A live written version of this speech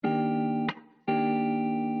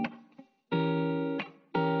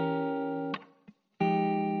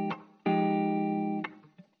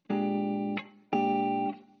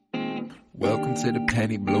Welcome to the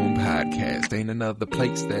Penny Bloom Podcast. Ain't another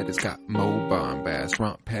place that has got more bombast.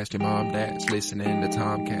 Romp past your mom, dads, listening to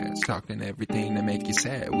Tomcats, talking everything that make you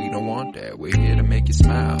sad. We don't want that. We're here to make you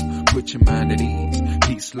smile. Put your mind at ease.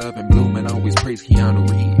 Peace, love, and bloom, and always praise Keanu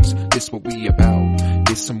Reeves. This what we about.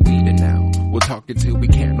 This some weeding now. We'll talk until we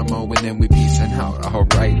can't no more, and then we peacing out.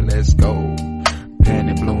 Alright, let's go.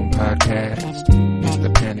 Penny Bloom Podcast. It's the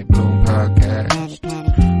Penny Bloom Podcast.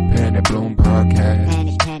 Penny Bloom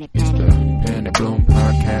Podcast. It's the Penny Bloom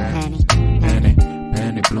Podcast.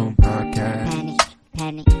 Penny Bloom Podcast.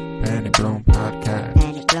 Penny Bloom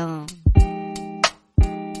Podcast.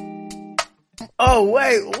 Oh,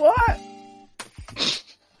 wait, what?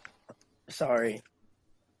 Sorry.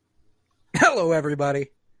 Hello, everybody.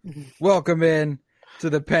 Welcome in to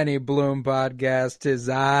the Penny Bloom Podcast. 'Tis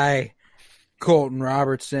I, Colton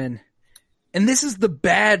Robertson. And this is the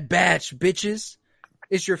Bad Batch, bitches.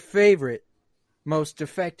 It's your favorite, most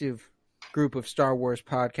effective group of Star Wars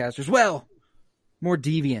podcasters. Well, more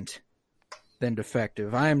deviant than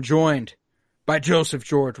defective. I am joined by Joseph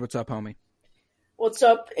George. What's up, homie? What's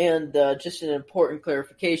up? And just an important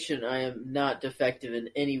clarification, I am not defective in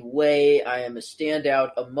any way. I am a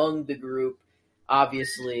standout among the group,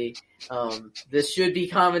 obviously. This should be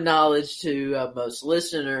common knowledge to most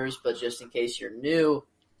listeners, but just in case you're new,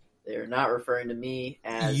 they're not referring to me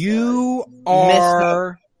as... You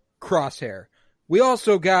are Crosshair. We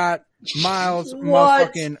also got Miles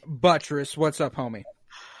motherfucking Buttress. What's up, homie?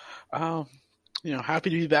 Happy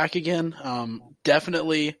to be back again.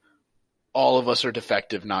 Definitely all of us are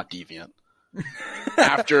defective, not deviant.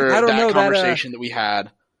 After that conversation that we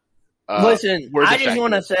had. Listen, I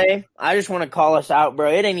just want to call us out,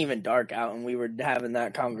 bro. It ain't even dark out and we were having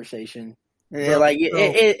that conversation.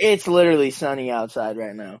 It's literally sunny outside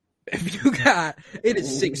right now. If it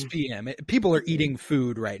is 6 p.m. People are eating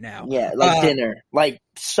food right now. Yeah, like dinner, like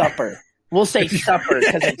supper. We'll say supper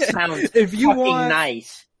because it sounds if you fucking want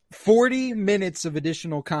nice. 40 minutes of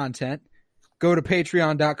additional content, go to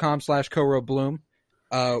patreon.com/CoroBloom,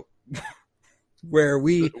 where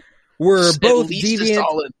we were both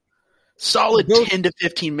deviant. Solid 10 to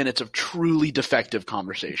 15 minutes of truly defective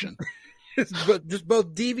conversation. Just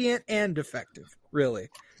both deviant and defective, really.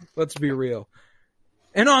 Let's be real.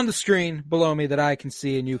 And on the screen below me that I can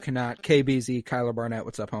see and you cannot, KBZ, Kyler Barnett.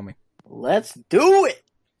 What's up, homie? Let's do it.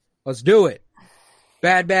 Let's do it.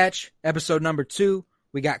 Bad Batch, episode number 2.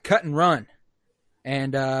 We got Cut and Run.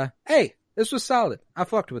 And, hey, this was solid. I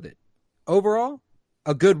fucked with it. Overall,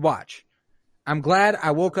 a good watch. I'm glad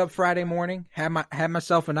I woke up Friday morning, had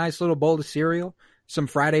myself a nice little bowl of cereal, some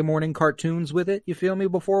Friday morning cartoons with it, you feel me,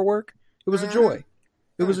 before work. It was a joy.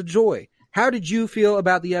 It was a joy. How did you feel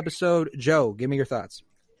about the episode, Joe? Give me your thoughts.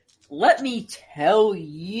 Let me tell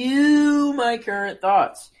you my current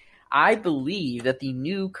thoughts. I believe that the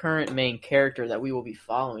new current main character that we will be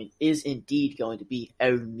following is indeed going to be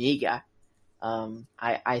Omega.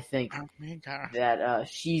 I think that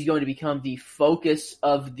she's going to become the focus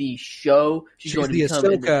of the show. She's going to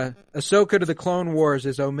become Ahsoka to the Clone Wars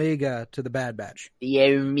is Omega to the Bad Batch. The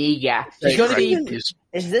Omega. She's going to be.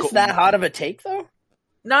 Is this that hot of a take though?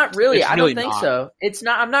 Not really. I don't think so. It's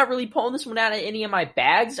not. I'm not really pulling this one out of any of my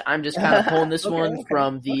bags. I'm just kind of pulling this one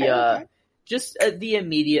from the the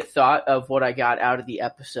immediate thought of what I got out of the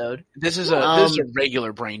episode. This is a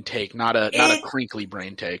regular brain take, not a crinkly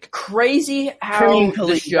brain take. Crazy how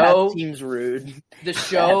the show seems rude. The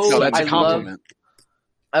show. No, that's a compliment.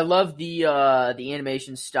 I love the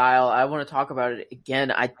animation style. I want to talk about it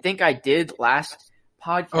again. I think I did last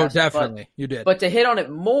podcast. Oh, definitely, you did. But to hit on it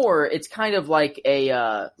more, it's kind of like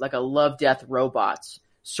a Love, Death, Robots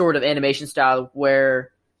sort of animation style where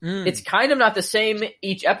it's kind of not the same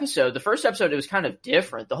each episode. The first episode, it was kind of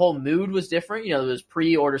different. The whole mood was different. You know, it was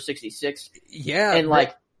pre-Order 66. Yeah. And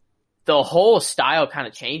the whole style kind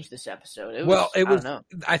of changed this episode.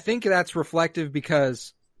 I think that's reflective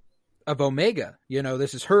because of Omega. You know,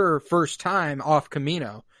 this is her first time off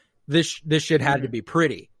Kamino. This shit had to be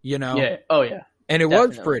pretty, you know? Yeah. Oh, yeah. And it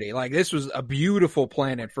was pretty. Like, this was a beautiful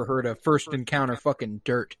planet for her to first encounter fucking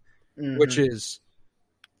dirt, which is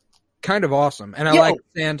kind of awesome. And I like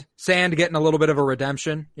Sand getting a little bit of a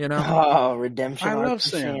redemption, you know? Oh, redemption. I love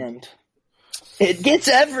Sand. It gets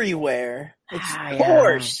everywhere. It's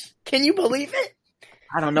force. Can you believe it?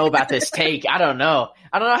 I don't know about this take. I don't know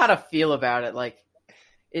how to feel about it. Like,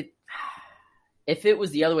 if it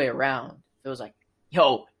was the other way around, if it was like,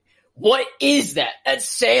 yo, what is that? That's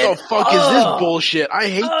Sand. The fuck is this bullshit? I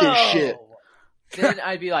hate this shit. Then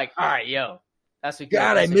I'd be like, all right, yo, that's a good.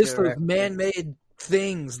 God, I miss those man-made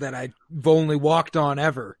things that I've only walked on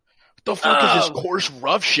ever. The fuck is this coarse,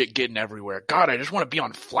 rough shit getting everywhere? God, I just want to be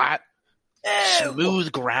on flat,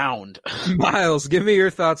 Smooth ground. Miles, give me your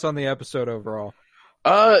thoughts on the episode overall.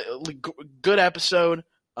 Good episode.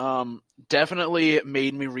 Definitely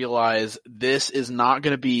made me realize this is not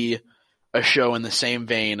going to be a show in the same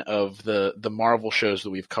vein of the Marvel shows that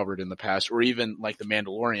we've covered in the past, or even like The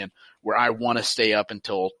Mandalorian, where I want to stay up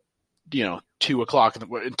until 2 o'clock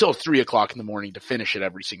until 3 o'clock in the morning to finish it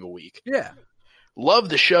every single week. Yeah, love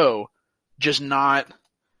the show, just not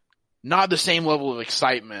the same level of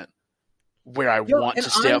excitement where I want to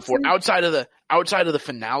stay up for outside of the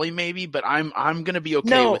finale maybe, but I'm going to be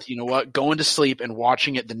okay with, going to sleep and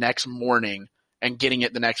watching it the next morning and getting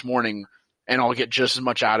it the next morning, and I'll get just as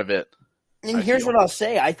much out of it. And here's what I'll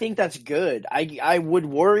say. I think that's good. I would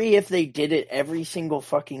worry if they did it every single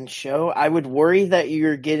fucking show. I would worry that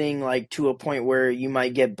you're getting like to a point where you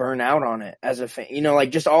might get burnt out on it as a fan. Like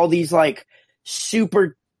just all these like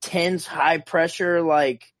super tense, high pressure,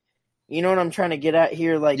 like, you know what I'm trying to get at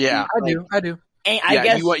here? Like, yeah, I do. And I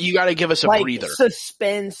guess you got to give us a breather.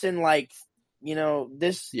 Suspense and like,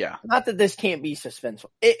 this. Yeah. Not that this can't be suspenseful.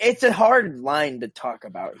 It's a hard line to talk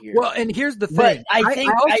about here. Well, and here's the thing. But I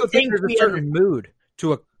also think there's a certain mood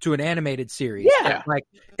to an animated series. Yeah. Like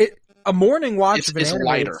a morning watch of an animated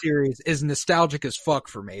lighter. series is nostalgic as fuck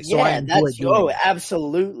for me. So I enjoy that's doing it.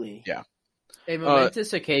 Absolutely. Yeah. A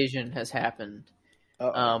momentous occasion has happened.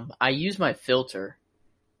 I use my filter.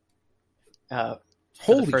 For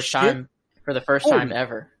the first time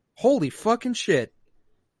ever. Holy fucking shit.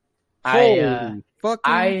 I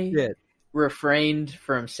shit. refrained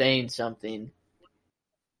from saying something.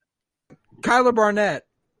 Kyler Barnett,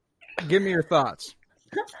 give me your thoughts.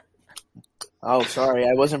 Oh, sorry.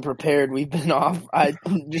 I wasn't prepared. We've been off. I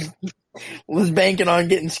just was banking on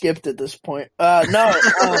getting skipped at this point. No.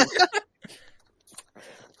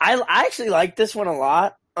 I actually like this one a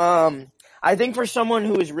lot. I think for someone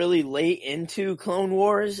who is really late into Clone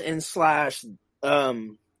Wars and slash,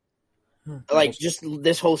 like just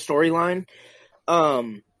this whole storyline,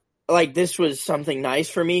 like this was something nice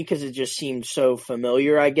for me because it just seemed so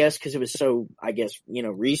familiar, I guess, because it was so, I guess,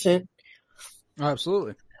 recent.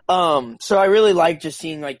 Absolutely. So I really liked just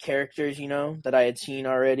seeing like characters, that I had seen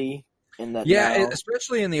already. And that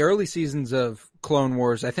especially in the early seasons of Clone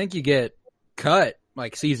Wars, I think you get cut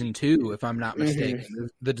like season 2, if I'm not mistaken. Mm-hmm.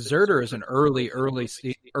 The Deserter is an early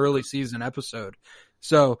season episode.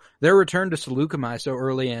 So their return to Seleucami so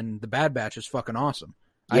early in the Bad Batch is fucking awesome.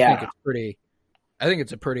 Yeah. I think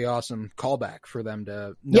it's a pretty awesome callback for them to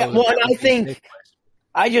know. Yeah, well, and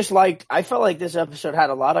I felt like this episode had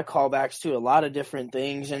a lot of callbacks to a lot of different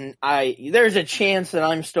things, and there's a chance that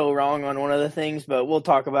I'm still wrong on one of the things, but we'll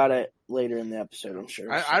talk about it later in the episode, I'm sure.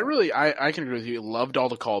 I can agree with you. Loved all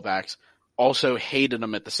the callbacks. Also hated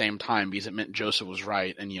them at the same time because it meant Joseph was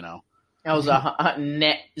right, and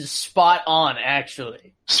that was spot on,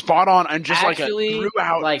 actually. Spot on, and just threw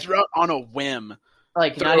out on a whim.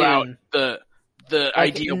 Like threw out the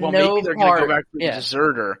idea. Well, maybe they're going to go back to the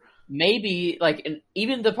Deserter. Maybe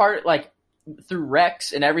even the part through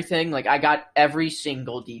Rex and everything. Like I got every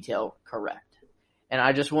single detail correct, and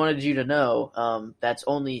I just wanted you to know that's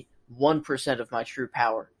only 1% of my true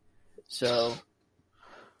power. So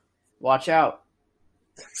watch out.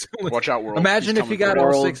 Watch out, world. Imagine if you got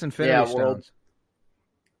all 6 Infinity Stones.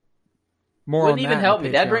 More wouldn't on even that help me.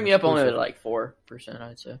 That'd bring me up only to 4%,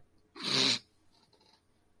 I'd say.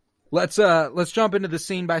 Let's jump into the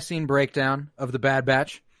scene by scene breakdown of the Bad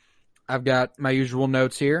Batch. I've got my usual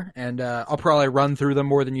notes here, and I'll probably run through them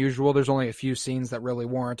more than usual. There's only a few scenes that really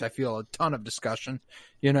warrant, I feel, a ton of discussion,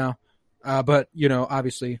 but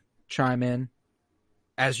obviously chime in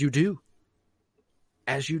as you do.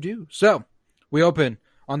 So we open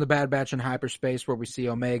on the Bad Batch in hyperspace, where we see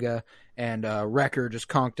Omega and Wrecker just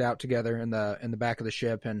conked out together in the back of the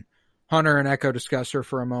ship, and Hunter and Echo discuss her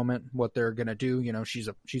for a moment, what they're gonna do. She's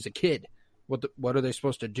a kid. What are they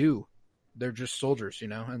supposed to do? They're just soldiers,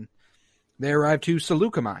 and they arrive to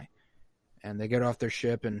Seleucami, and they get off their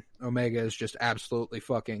ship, and Omega is just absolutely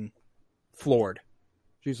fucking floored.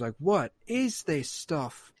 She's like, "What is this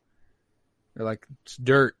stuff?" They're like, "It's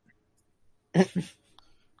dirt."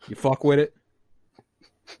 You fuck with it?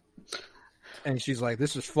 And she's like,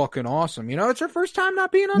 "This is fucking awesome." It's her first time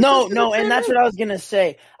not being on. No, and that's what I was gonna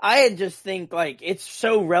say. I had just think it's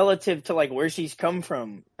so relative to where she's come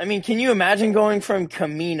from. I mean, can you imagine going from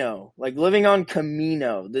Camino, living on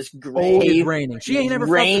Camino, this great it's raining. She ain't never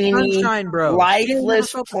felt the sunshine, bro.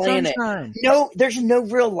 Lifeless planet. No, there's no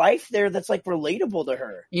real life there that's relatable to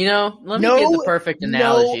her. Let me get the perfect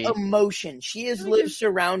analogy. No emotion. She has lived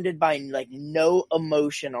surrounded by no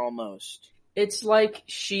emotion almost. It's like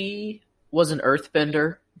she was an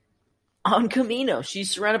earthbender on Camino. She's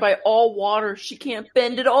surrounded by all water. She can't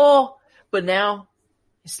bend at all. But now,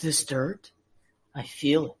 is this dirt? I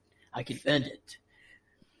feel it. I can bend it.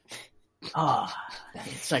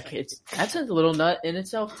 That's a little nut in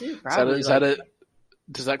itself too. Probably.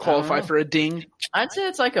 Does that qualify for a ding? I'd say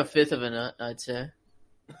it's like a fifth of a nut. I'd say.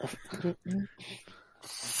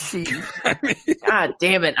 God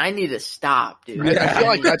damn it! I need to stop, dude. I feel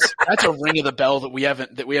like that's a ring of the bell that we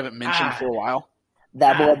haven't mentioned for a while.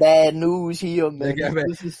 That boy bad news here, man.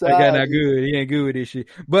 That guy not good. He ain't good with this shit.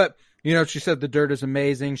 But, she said the dirt is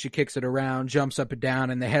amazing. She kicks it around, jumps up and down,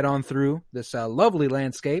 and they head on through this lovely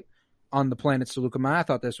landscape on the planet Seleucami. I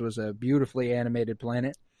thought this was a beautifully animated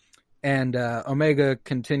planet. And Omega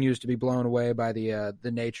continues to be blown away by the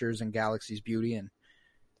natures and galaxy's beauty. And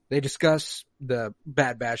the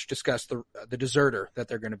Bad Batch discuss the deserter that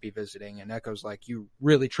they're going to be visiting. And Echo's like, you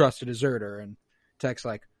really trust a deserter? And Tech's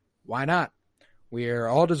like, why not? We are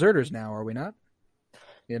all deserters now, are we not?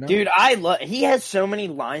 Dude, he has so many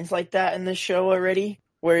lines like that in this show already,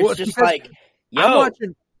 where it's just like, yo, I'm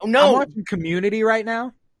watching Community right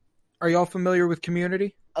now. Are y'all familiar with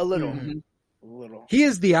Community? A little. Mm-hmm. A little. He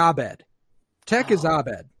is the Abed. Tech is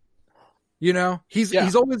Abed.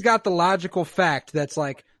 He's always got the logical fact that's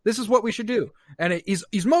like, this is what we should do. And he's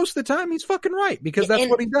most of the time, he's fucking right, because that's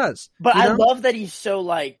what he does. But I love that he's so,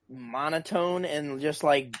 like, monotone and just,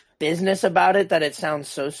 like, business about it that it sounds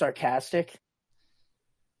so sarcastic.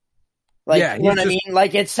 Like, yeah, you know what I mean?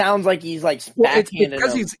 Like, it sounds like he's, like, backhanded.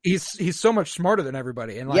 It's because he's so much smarter than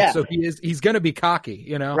everybody. And, like, so he's going to be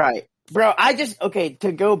cocky, Right. Bro,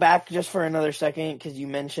 to go back just for another second, because you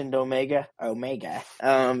mentioned Omega. You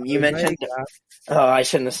mentioned, I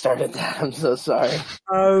shouldn't have started that. I'm so sorry.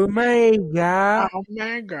 Omega.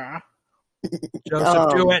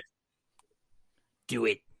 Joseph, do it. Do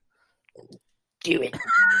it.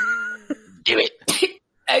 Do it.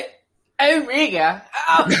 Omega.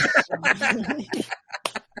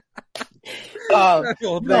 No,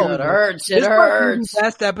 it hurts. It hurts. The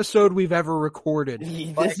best episode we've ever recorded.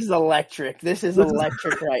 This is electric. This is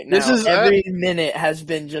electric right now. Every minute has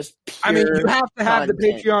been just pure I mean, you have to have content.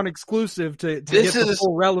 the Patreon exclusive to get the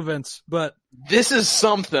full relevance, but this is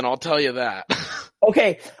something, I'll tell you that.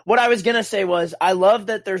 Okay, what I was gonna say was, I love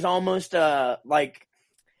that there's almost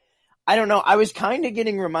I don't know, I was kind of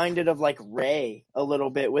getting reminded of, like, Rey a little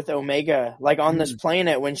bit with Omega, like, on this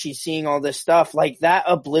planet when she's seeing all this stuff. Like, that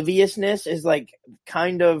obliviousness is, like,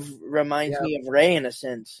 kind of reminds me of Rey in a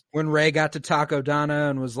sense. When Rey got to Taco Donna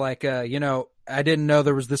and was like, I didn't know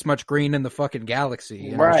there was this much green in the fucking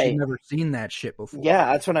galaxy. Right. She'd never seen that shit before.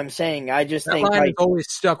 Yeah, that's what I'm saying. I just that think, line like, has always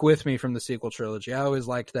stuck with me from the sequel trilogy. I always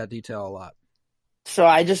liked that detail a lot. So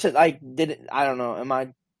I just, I don't know, am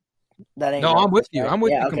I... That ain't no, right. I'm with you. I'm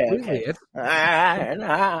with you okay, completely. okay. It's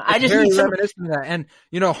I just very need some... reminiscent of that. And,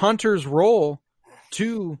 Hunter's role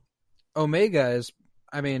to Omega is,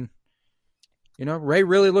 Rey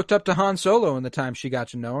really looked up to Han Solo in the time she got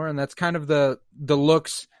to know her. And that's kind of the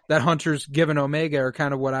looks that Hunter's given Omega are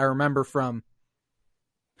kind of what I remember from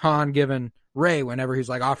Han giving Rey whenever he's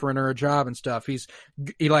like offering her a job and stuff. He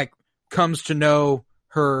like comes to know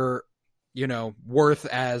her, worth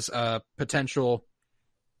as a potential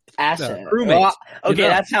asset. Well, okay,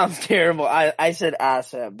 that sounds terrible. I said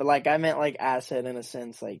asset, but like I meant like asset in a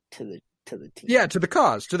sense, like to the team. Yeah, to the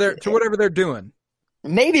cause, to whatever they're doing.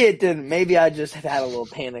 Maybe it didn't. Maybe I just had a little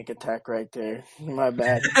panic attack right there. My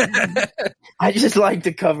bad. I just like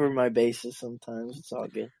to cover my bases sometimes. It's all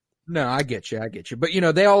good. No, I get you. But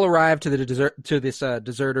they all arrive to this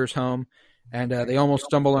deserter's home, and they almost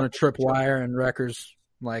stumble on a tripwire, and Wrecker's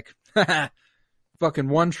like, fucking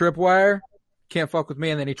one tripwire? Can't fuck with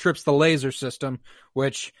me. And then he trips the laser system,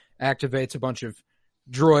 which activates a bunch of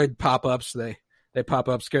droid pop-ups. They pop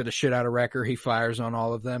up, scare the shit out of Wrecker. He fires on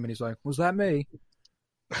all of them, and he's like, was that me?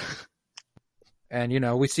 And,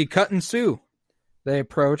 we see Cut and Sue. They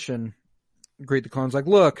approach and greet the clones like,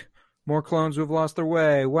 look, more clones who have lost their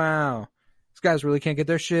way. Wow. These guys really can't get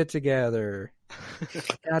their shit together.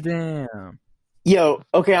 Goddamn. Yo,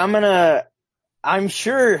 okay, I'm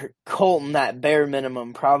sure Colton, that bare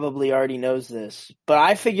minimum, probably already knows this, but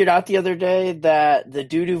I figured out the other day that the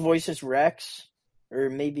dude who voices Rex, or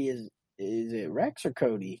maybe is it Rex or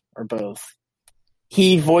Cody, or both?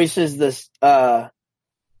 He voices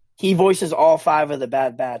he voices all 5 of the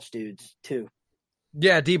Bad Batch dudes, too.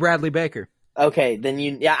 Yeah, D. Bradley Baker. Okay, then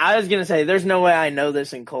I was gonna say, there's no way I know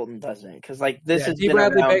this and Colton doesn't, because like this has been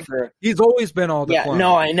Bradley around Baker, for. He's always been all the clones.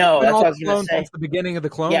 No, I know. That's what I was gonna say. Since the beginning of the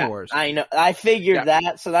Clone Wars. I know. I figured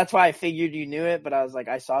that, so that's why I figured you knew it. But I was like,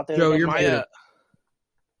 I saw it there. Joe, you're my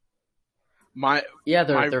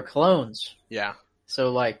they're clones. Yeah.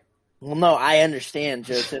 So like, Well, no, I understand,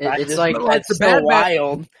 Joseph. It's like- that's the so Bad Batch-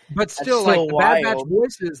 wild. But still, That's like so the Bad Batch wild.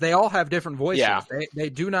 voices, they all have different voices. Yeah. They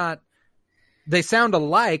do not. They sound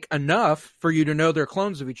alike enough for you to know they're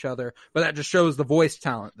clones of each other, but that just shows the voice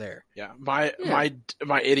talent there. Yeah, my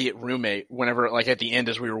idiot roommate. Whenever like at the end,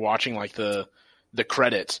 as we were watching like the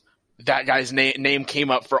credits, that guy's name came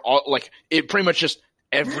up for all like it pretty much just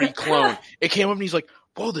every clone. It came up and he's like,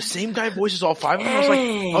 "Whoa, the same guy voices all 5 of them."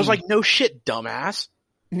 I was like, "No shit, dumbass."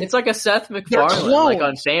 It's like a Seth MacFarlane, like on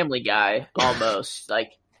clones. Family Guy, almost.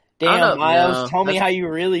 Like, I Damn, don't Miles, know. tell me That's- how you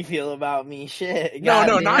really feel about me. Shit. No,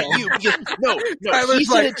 Goddamn. not you. Because, no. He Tyler's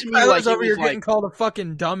said it to me Tyler's like it over here was getting like called a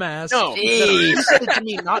fucking dumbass. no. Jeez. He said it to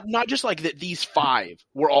me not just like that. These 5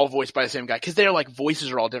 were all voiced by the same guy because they're like voices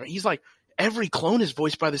are all different. He's like every clone is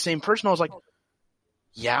voiced by the same person. I was like,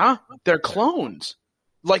 yeah, they're clones.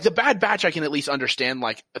 Like the Bad Batch, I can at least understand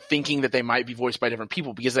like thinking that they might be voiced by different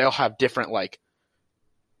people because they all have different like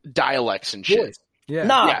dialects and shit. Voice. Yeah.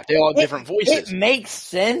 Nah, Yeah, they all have different voices. It makes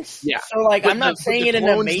sense. Yeah. So, like, But I'm not the saying it in a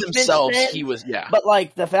clones maintenance themselves. sense, He was but,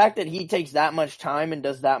 like, the fact that he takes that much time and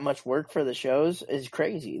does that much work for the shows is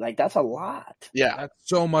crazy. Like, that's a lot. yeah. That's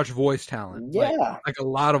so much voice talent. Yeah. Like a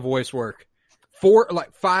lot of voice work.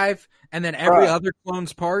 5, and then every Bruh. other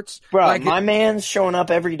clone's parts. Bro, like my man's showing up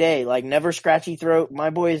every day. Like, never scratchy throat. My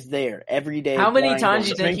boy is there every day. How many grinding, times do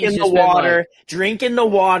you think drinking he's the just been, water? like- Drinking the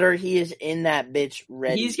water. He is in that bitch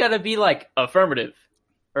ready. He's got to be like affirmative,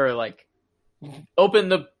 or like open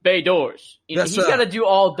the bay doors. You know, That's, he's got to do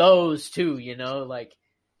all those too. You know, like,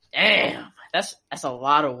 damn, that's a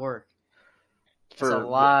lot of work. That's a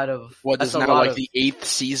lot of what that's is a now lot like of, the 8th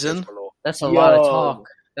season. That's a lot of Yo. talk.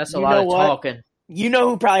 That's a You lot know of what? talking. You know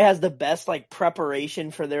who probably has the best like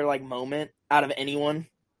preparation for their like moment out of anyone?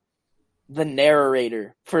 The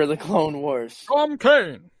narrator for the Clone Wars. Tom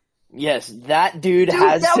Kane. Yes, that dude, Dude,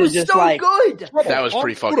 has that to was just so like good. That was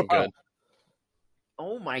pretty fucking good.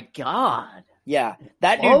 Oh my god. yeah,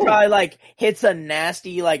 that dude Whoa. probably like hits a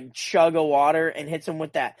nasty like chug of water and hits him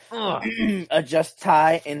with that Ugh. adjust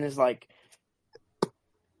tie and is like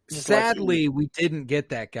just lets Sadly, we didn't get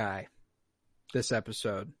that guy this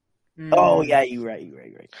episode. oh yeah, you're right.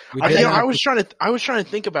 We I, did you know, not I was trying to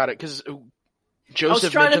think about it because I was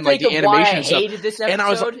Joseph trying to mentioned like think the of why I animation stuff, hated this episode, and I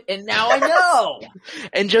was like- and now I know.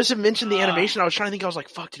 and Joseph mentioned the animation. I was trying to think. I was like,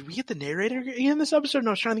 "Fuck, did we get the narrator in this episode?" And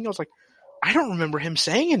I was trying to think. I was like, "I don't remember him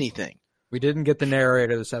saying anything." we didn't get the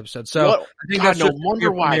narrator this episode. So What? I think God, that's no just wonder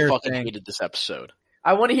your why I premiere fucking thing. hated this episode.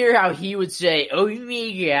 I want to hear how he would say, "Oh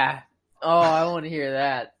yeah." Oh, I want to hear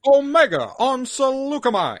that. Omega on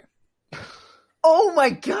Saleucami. Oh my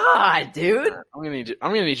god, dude! I'm gonna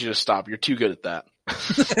need you to stop. You're too good at that.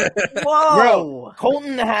 Whoa! Bro,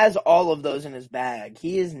 Colton has all of those in his bag.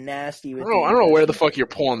 He is nasty with I don't know where the fuck you're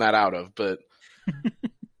pulling that out of, but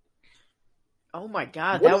Oh my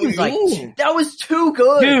god, What that do you was like mean? that was too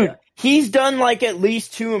good, Dude, he's done like at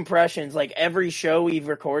least 2 impressions. Like every show we've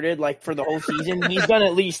recorded, like for the whole season, he's done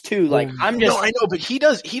at least 2. Like I'm just no, I know, but he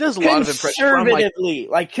does a lot of impressions. where I'm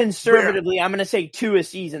like, conservatively, I'm gonna say 2 a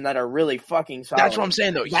season that are really fucking solid. that's what I'm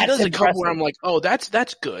saying though. He That's does a couple where impressive. I'm like, oh,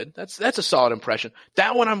 that's good. That's a solid impression.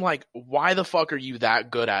 That one I'm like, why the fuck are you that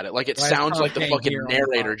good at it? Like it Why is sounds Tom like the Kane fucking here on the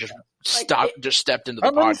narrator podcast? just stepped into the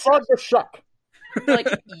podcast. the shock. Like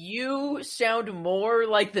you sound more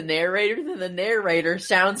like the narrator than the narrator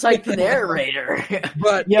sounds like the narrator.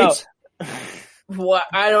 But Yo, it's, What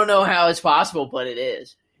I don't know how it's possible, but it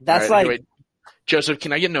is. that's All right, like anyway, Joseph,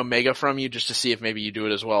 can I get an Omega from you just to see if maybe you do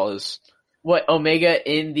it as well as What Omega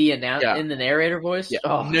in the Yeah. in the narrator voice? yeah?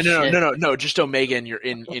 Oh, no, shit. just Omega in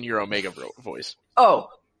your Omega voice. Oh,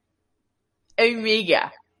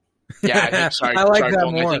 Omega. Yeah, I think, sorry, I like sorry, that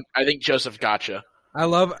Colton, more. I think Joseph gotcha. I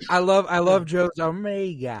love Joe's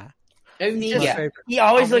Omega. Omega. My favorite. he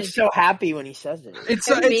always looks so happy when he says it.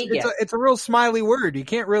 It's a real smiley word. You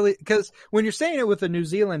can't really, because when you're saying it with a New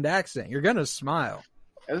Zealand accent, you're gonna smile.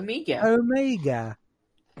 Omega. Omega.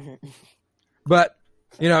 But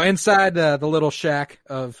inside the little shack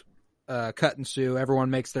of Cut and Sue, everyone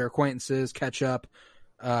makes their acquaintances, catch up.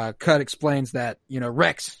 Cut explains that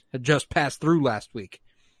Rex had just passed through last week,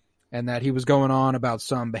 and that he was going on about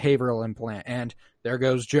some behavioral implant. And there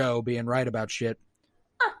goes Joe being right about shit.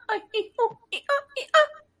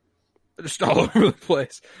 Just all over the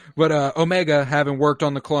place. But Omega, having worked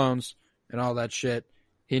on the clones and all that shit,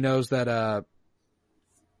 he knows that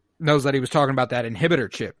he was talking about that inhibitor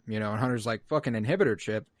chip, and Hunter's like, fucking inhibitor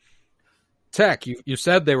chip? Tech, you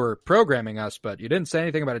said they were programming us, but you didn't say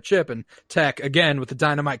anything about a chip. And Tech, again, with the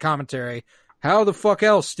dynamite commentary, how the fuck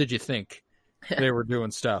else did you think they were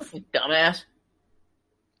doing stuff? Dumbass.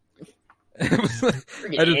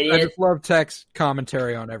 I just love Tech's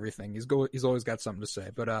commentary on everything. He's always got something to say.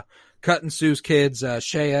 But Cut and Sue's kids,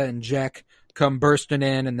 Shea and Jack, come bursting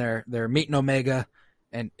in, and they're meeting Omega,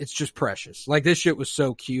 and it's just precious. Like, this shit was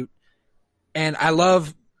so cute, and I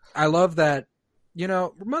love that. You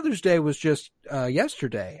know, Mother's Day was just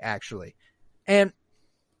yesterday, actually, and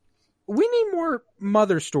we need more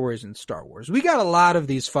mother stories in Star Wars. We got a lot of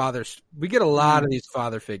these fathers. We get a lot of these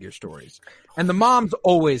father figure stories, and the moms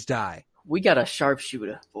always die. We got a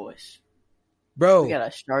sharpshooter, boys. Bro, We got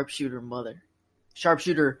a sharpshooter mother.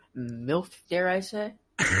 Sharpshooter MILF, dare I say?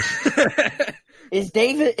 Is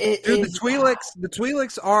David? dude, the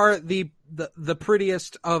Twi'leks are the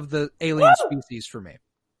prettiest of the alien species for me.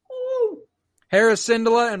 Hera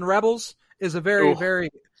Syndulla in Rebels is a very, very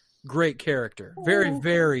great character. Very,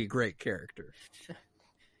 very great character.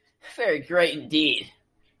 Very great indeed.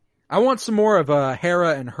 I want some more of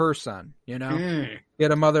Hera and her son, you know?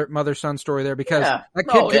 Get a mother-son story there, because that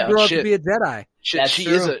kid could grow up to be a Jedi. She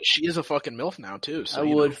is a fucking MILF now, too. So, I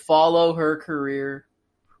would follow her career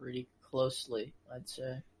pretty closely, I'd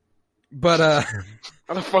say. But,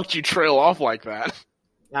 how the fuck do you trail off like that?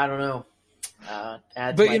 I don't know.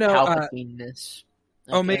 Adds but, my you know, Palpatine-ness.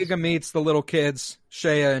 Omega meets the little kids,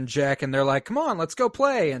 Shea and Jack, and they're like, come on, let's go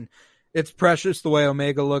play. And it's precious the way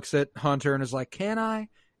Omega looks at Hunter and is like, can I?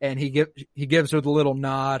 And he gives her the little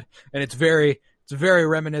nod, and it's very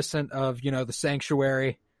reminiscent of, you know, the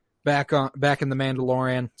Sanctuary back in the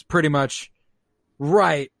Mandalorian. It's pretty much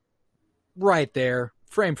right there,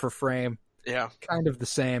 frame for frame. Yeah. Kind of the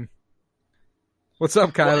same. What's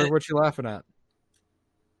up, Kyler? What you laughing at?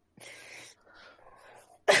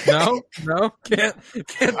 No, can't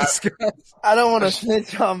discuss. I don't want to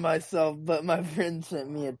snitch on myself, but my friend sent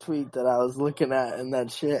me a tweet that I was looking at, and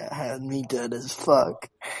that shit had me dead as fuck.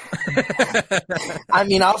 I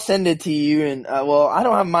mean, I'll send it to you, and well, I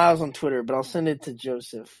don't have Miles on Twitter, but I'll send it to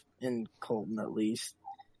Joseph and Colton at least.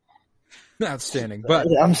 Outstanding, but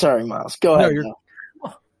I'm sorry, Miles. Go ahead.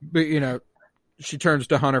 But you know, she turns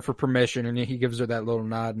to Hunter for permission, and he gives her that little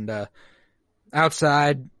nod. And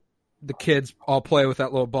outside, the kids all play with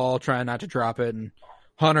that little ball, trying not to drop it. And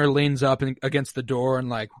Hunter leans up against the door and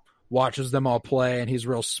like watches them all play, and he's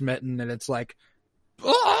real smitten. And it's like,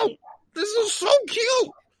 oh, this is so cute.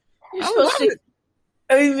 You're supposed to,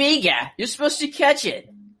 Omega. You're supposed to catch it.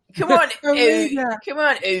 Come on, Omega. Come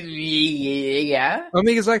on, Omega.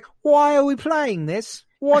 Omega's like, why are we playing this?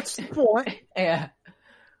 What's the point? Yeah.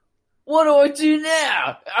 What do I do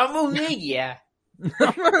now? I'm Omega.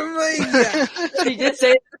 Omega. She did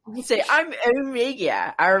say, I'm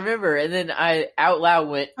Omega. I remember, and then I out loud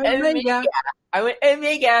went, Omega. I went,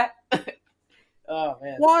 Omega. Oh,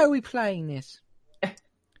 man. Why are we playing this?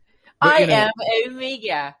 I am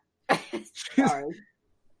Omega. Sorry.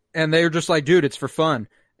 And they're just like, dude, it's for fun.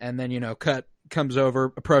 And then, you know, Cut comes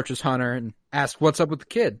over, approaches Hunter, and asks what's up with the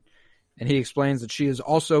kid. And he explains that she is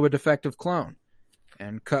also a defective clone.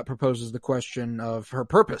 And Cut proposes the question of her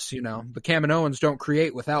purpose. You know, the Kaminoans don't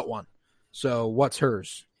create without one. So what's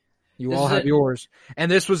hers? You all have yours. And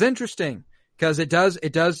this was interesting because it does,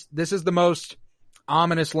 this is the most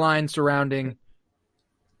ominous line surrounding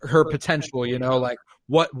her potential, you know, like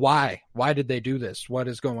why did they do this? What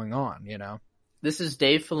is going on? You know, this is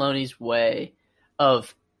Dave Filoni's way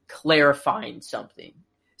of clarifying something,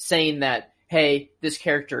 saying that, hey, this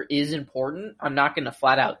character is important. I'm not going to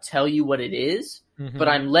flat out tell you what it is, but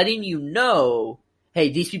I'm letting you know,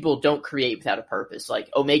 hey, these people don't create without a purpose.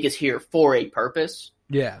 Like, Omega's here for a purpose.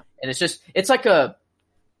 Yeah. And it's like a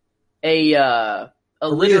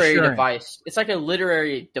literary device. It's like a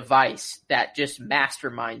literary device that just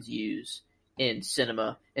masterminds use in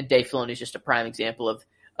cinema. And Dave Filoni is just a prime example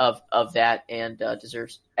of that, and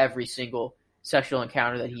deserves every single sexual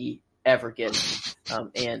encounter that he ever gets,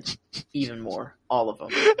 and even more, all of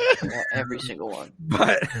them, every single one.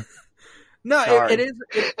 But no,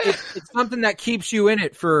 it's something that keeps you in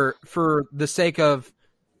it for the sake of,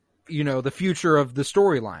 you know, the future of the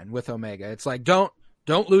storyline with Omega. It's like, don't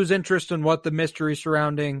lose interest in what the mystery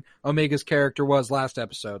surrounding Omega's character was last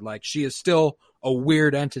episode. Like, she is still a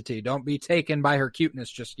weird entity. Don't be taken by her cuteness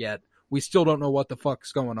just yet. We still don't know what the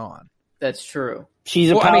fuck's going on. That's true.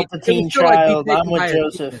 She's a Palpatine child. I'm with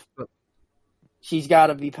Joseph. She's got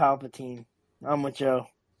to be Palpatine. I'm with Joe.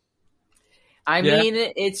 I mean,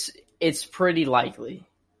 it's pretty likely.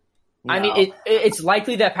 No. I mean, it's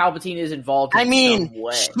likely that Palpatine is involved in some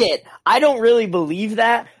way. Shit. I don't really believe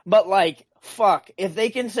that, but like, fuck. If they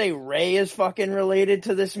can say Rey is fucking related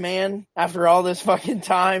to this man after all this fucking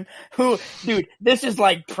time, dude, this is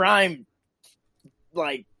like prime,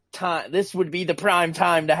 like, time. This would be the prime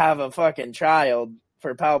time to have a fucking child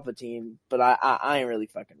for Palpatine, but I ain't really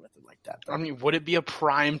fucking with it like that. Though. I mean, would it be a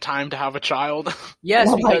prime time to have a child? Yes,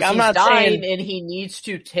 Well, because like, I'm he's not dying saying- and he needs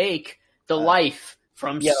to take the life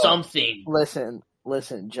from Yo. something.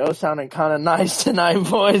 Listen, Joe sounded kind of nice tonight,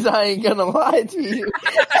 boys. I ain't gonna lie to you.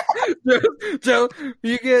 Joe,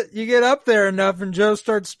 you get up there enough, and Joe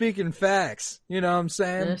starts speaking facts. You know what I'm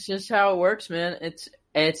saying? That's just how it works, man. It's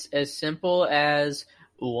as simple as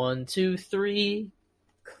 1, 2, 3,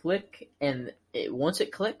 click, and once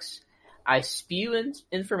it clicks, I spew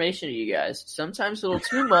information to you guys. Sometimes a little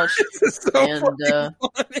too much, This is so and funny.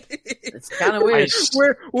 it's kind of weird.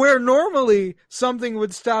 Where normally something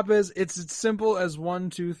would stop as it's as simple as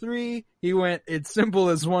 1, 2, 3. He went, it's simple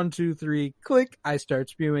as 1, 2, 3. Click. I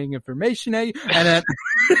start spewing information at you, and then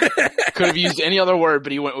Could have used any other word,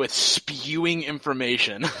 but he went with spewing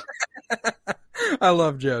information. I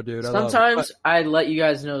love Joe, dude. I love it. Sometimes I let you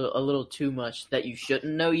guys know a little too much that you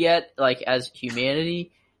shouldn't know yet, like as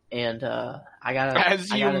humanity, and I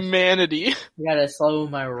Humanity. gotta slow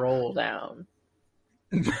my roll down.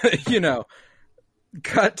 You know,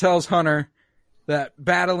 Cut tells Hunter that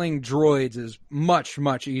battling droids is much,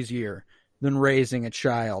 much easier than raising a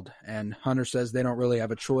child. And Hunter says they don't really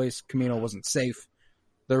have a choice. Kamino wasn't safe.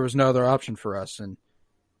 There was no other option for us. And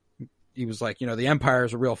he was like, the Empire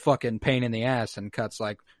is a real fucking pain in the ass. And Cut's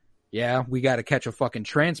like, yeah, we got to catch a fucking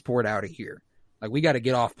transport out of here. Like, we got to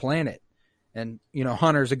get off planet. And,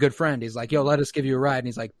 Hunter's a good friend. He's like, yo, let us give you a ride. And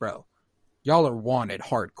he's like, bro, y'all are wanted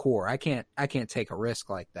hardcore. I can't take a risk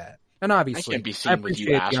like that. And obviously, I can't be seen I with you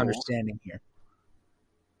appreciate the assholes. understanding here.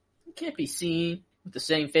 You can't be seen with the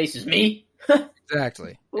same face as me.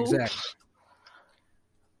 Exactly. Ooh. Exactly.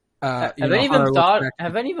 Have Hunter any of them looks thought? back-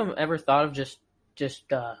 Have any of them ever thought of just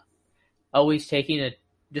always taking a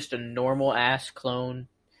normal ass clone,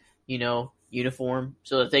 uniform,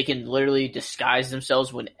 so that they can literally disguise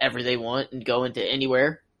themselves whenever they want and go into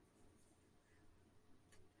anywhere?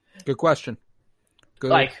 Good question.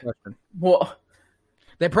 Good Like- question. Well,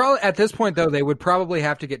 They probably, at this point though, they would probably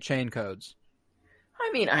have to get chain codes.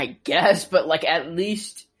 I mean, I guess, but like at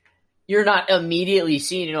least you're not immediately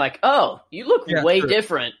seen. You're like, oh, you look Yeah, way true.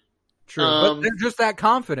 different. True. But they're just that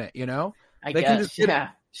confident, I They can guess, just get- yeah.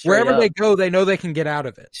 Straight Wherever up. they go, they know they can get out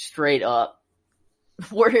of it. Straight up.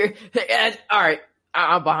 We're all right.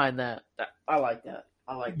 I'm behind that. I like that.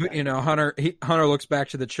 I like But, that. Hunter looks back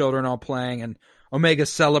to the children all playing, and Omega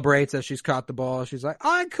celebrates as she's caught the ball. She's like,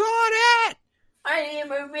 I caught it! I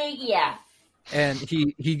am Omega. And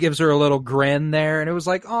he gives her a little grin there, and it was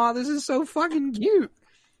like, oh, this is so fucking cute.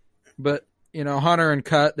 But, Hunter and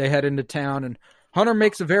Cut, they head into town, and Hunter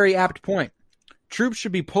makes a very apt point. Troops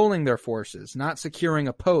should be pulling their forces, not securing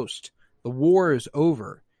a post. The war is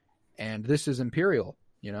over, and this is Imperial.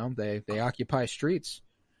 They occupy streets.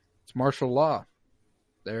 It's martial law.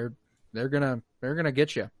 They're gonna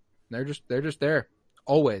get you. They're just there,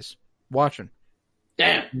 always watching.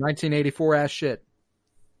 Damn. 1984 ass shit.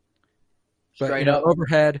 But Straight up.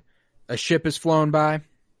 overhead, a ship is flown by,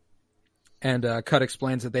 and Cut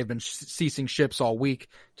explains that they've been ceasing ships all week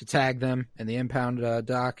to tag them in the impound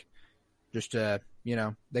dock. Just they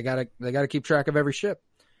gotta keep track of every ship,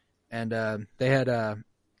 and they head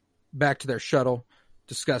back to their shuttle,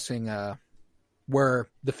 discussing where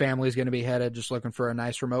the family is going to be headed, just looking for a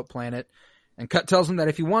nice remote planet. And Cut tells him that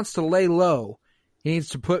if he wants to lay low, he needs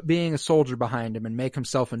to put being a soldier behind him and make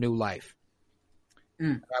himself a new life.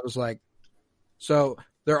 I was like, so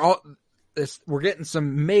we're getting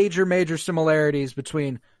some major similarities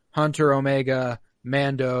between Hunter, Omega,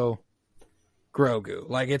 Mando, Grogu.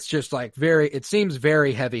 Like, it's just like it seems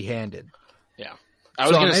very heavy handed. Yeah. I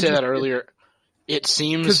was going to say that earlier. It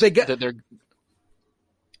seems that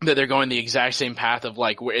they're going the exact same path of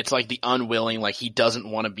like, where it's like the unwilling, like he doesn't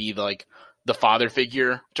want to be like the father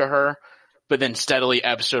figure to her, but then steadily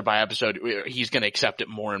episode by episode, he's going to accept it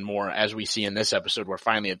more and more, as we see in this episode, where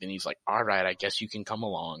finally then he's like, all right, I guess you can come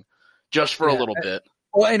along just for a little bit.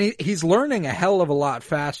 Well, and he's learning a hell of a lot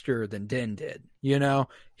faster than Din did,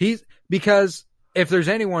 because if there's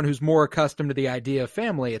anyone who's more accustomed to the idea of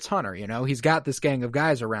family, it's Hunter. He's got this gang of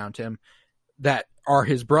guys around him that are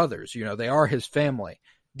his brothers. They are his family.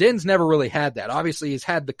 Din's never really had that. Obviously, he's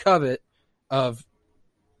had the covet of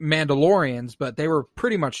Mandalorians, but they were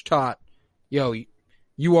pretty much taught,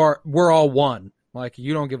 we're all one. Like,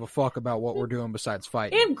 you don't give a fuck about what we're doing besides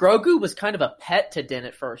fighting. And Grogu was kind of a pet to Din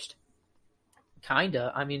at first.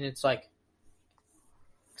 Kinda. I mean, it's like,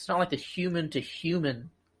 it's not like the human to human.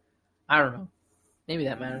 I don't know. Maybe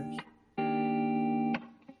that matters.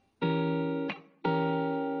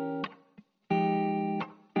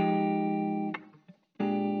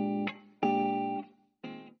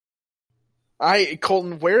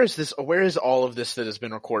 Colton, where is all of this that has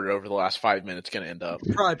been recorded over the last 5 minutes going to end up?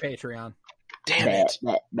 Probably Patreon. Damn it.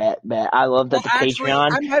 Bet. I love that the Actually,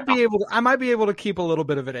 Patreon. I might be able to keep a little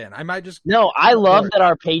bit of it in. I might just. No, I love that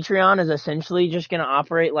our Patreon is essentially just gonna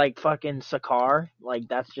operate like fucking Sakar. Like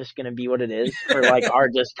that's just gonna be what it is for like our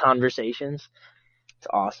just conversations. It's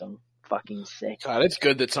awesome. Fucking sick. God, it's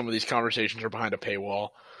good that some of these conversations are behind a paywall.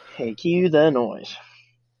 Hey, cue the noise.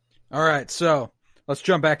 All right, so let's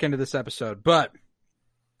jump back into this episode. But,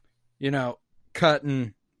 Cut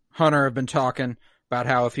and Hunter have been talking about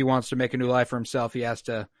how if he wants to make a new life for himself, he has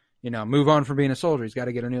to, move on from being a soldier. He's got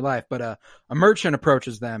to get a new life. But a merchant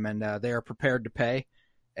approaches them, and they are prepared to pay.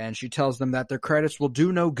 And she tells them that their credits will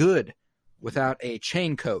do no good without a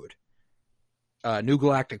chain code, New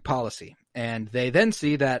Galactic policy. And they then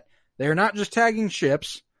see that they are not just tagging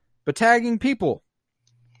ships, but tagging people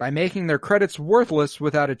by making their credits worthless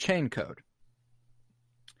without a chain code.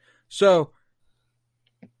 So,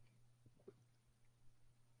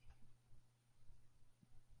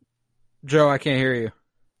 Joe, I can't hear you.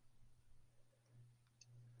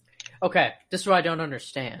 Okay, this is what I don't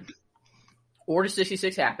understand. Order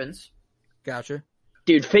 66 happens. Gotcha.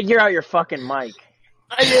 Dude, figure out your fucking mic.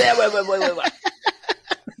 Wait.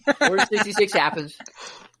 Order 66 happens.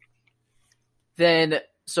 Then,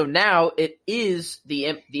 so now it is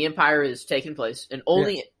the Empire is taking place, and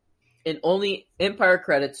only Empire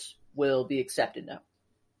credits will be accepted now.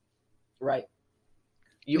 Right.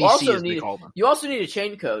 You BC, also as they need call them. a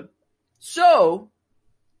chain code. So,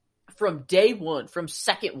 from day one, from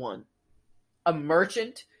second one, a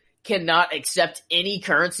merchant cannot accept any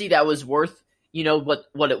currency that was worth,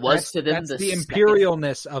 what it was to them. That's the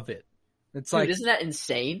imperialness of it. It's like, isn't that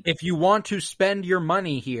insane? if you want to spend your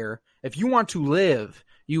money here, if you want to live,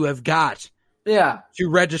 you have got to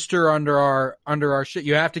register under our shit.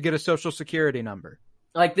 You have to get a social security number.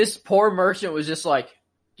 Like, this poor merchant was just like,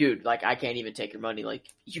 dude, like, I can't even take your money. Like,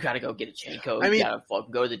 you gotta go get a chain code. You gotta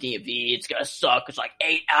fucking go to the DMV. It's gonna suck. It's like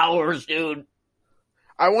 8 hours, dude.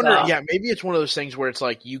 I wonder, maybe it's one of those things where it's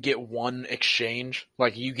like you get one exchange.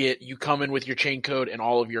 Like, you come in with your chain code and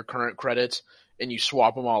all of your current credits, and you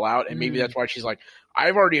swap them all out. And maybe that's why she's like,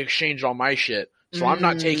 I've already exchanged all my shit, so I'm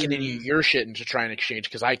not taking any of your shit to try and exchange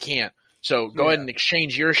because I can't. So go ahead and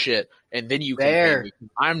exchange your shit, and then you can pay me.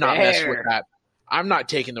 I'm not messing with that. I'm not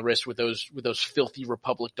taking the risk with those filthy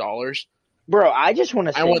Republic dollars. Bro, I just want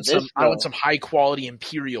to say I want some high quality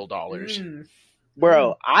Imperial dollars.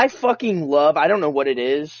 Bro, I fucking love, I don't know what it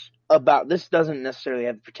is about, this doesn't necessarily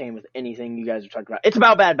have to pertain with anything you guys are talking about. It's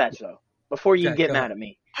about Bad Batch though, before you get mad at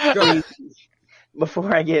me.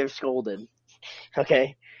 Before I get scolded.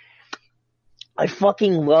 Okay? I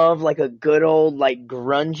fucking love like a good old like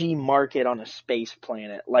grungy market on a space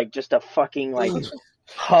planet. Like just a fucking like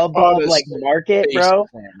hubbub like market, bro.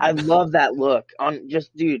 Planet. I love that look.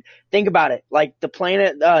 Dude, think about it. Like the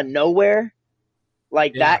planet Nowhere.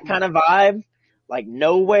 Like that kind of vibe. Like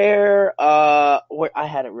Nowhere, where I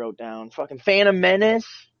had it wrote down. Fucking Phantom Menace.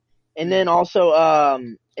 And then also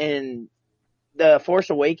in The Force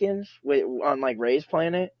Awakens on like Rey's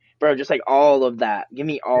planet. Bro, just like all of that. Give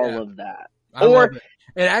me all of that.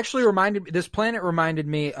 It actually this planet reminded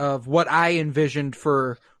me of what I envisioned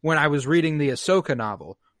for when I was reading the Ahsoka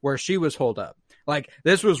novel, where she was holed up. Like,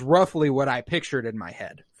 this was roughly what I pictured in my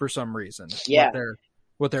head for some reason. Yeah.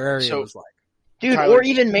 What their area was like. Dude, Tyler, or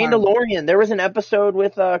even Mandalorian. There was an episode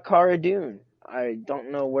with Cara Dune. I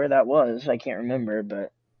don't know where that was. I can't remember,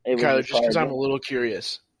 but it was. Tyler, just because I'm a little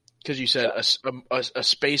curious, because you said a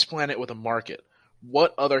space planet with a market.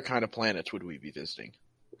 What other kind of planets would we be visiting?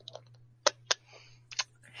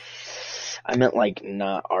 I meant like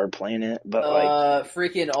not our planet, but like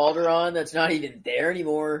freaking Alderaan. That's not even there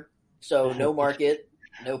anymore. So no market,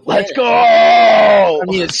 no planet. Let's go! I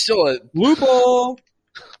mean, it's still a loophole.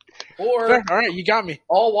 Or all right, you got me.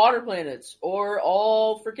 All water planets, or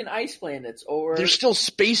all freaking ice planets, or there's still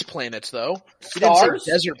space planets though. Stars? He didn't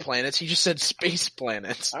say desert planets. He just said space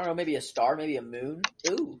planets. I don't know, maybe a star, maybe a moon.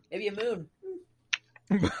 Ooh, maybe a moon.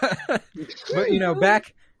 But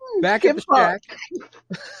back at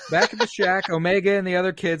the shack, Omega and the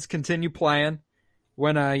other kids continue playing.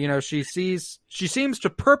 When she seems to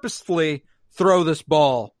purposefully throw this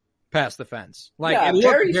ball past the fence. Like, it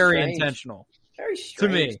looked very intentional. Very strange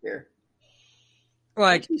to me. Here.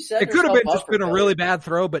 Like, it could have been a really bad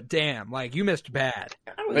throw, but damn, like, you missed bad.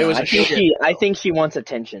 I think she wants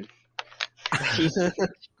attention.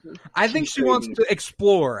 I think she wants to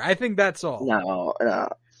explore. I think that's all. No. Oh, no,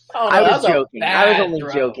 I was joking. I was only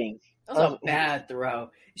joking. That was a bad throw.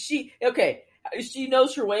 She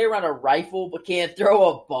knows her way around a rifle, but can't throw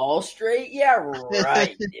a ball straight? Yeah,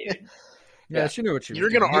 right, dude. Yeah, she knew what she was You're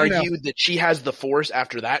doing. going to argue that she has the Force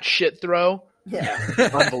after that shit throw? Yeah.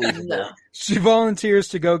 Unbelievable. No. She volunteers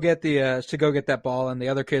to go get that ball, and the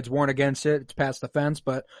other kids warn against it. It's past the fence,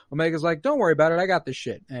 but Omega's like, "Don't worry about it. I got this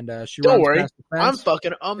shit." And she Don't runs worry. past the I'm fence.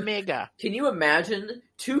 fucking Omega. Can you imagine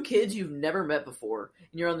 2 kids you've never met before,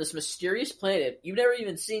 and you're on this mysterious planet, you've never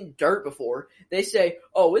even seen dirt before, they say,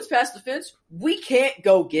 oh, it's past the fence, we can't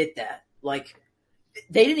go get that. Like,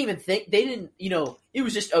 they didn't even think, it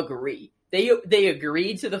was just agree. They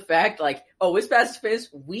agreed to the fact, like, oh, it's past the fence,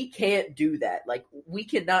 we can't do that. Like, we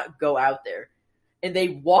cannot go out there. And they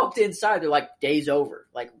walked inside, they're like, day's over.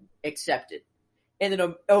 Like, accepted. And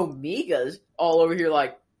then Omega's all over here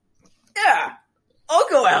like, yeah, I'll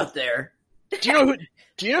go out there. Do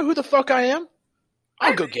you know who the fuck I am?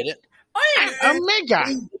 I'll go get it. I'm Omega.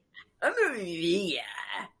 I'm Omega.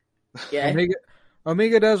 Yeah.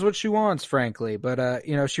 Omega does what she wants, frankly, but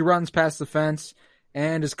she runs past the fence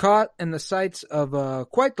and is caught in the sights of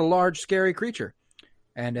quite the large, scary creature,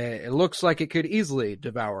 and it looks like it could easily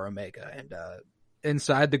devour Omega. And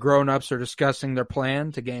inside, the grown-ups are discussing their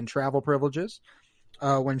plan to gain travel privileges.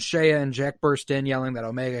 When Shea and Jack burst in, yelling that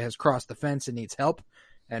Omega has crossed the fence and needs help,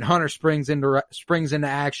 and Hunter springs into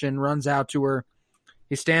action, runs out to her.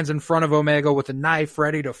 He stands in front of Omega with a knife,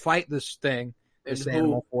 ready to fight this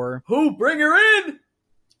animal for her. Who? Bring her in!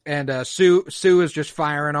 And Sue is just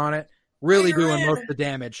firing on it, really Bring her doing in! most of the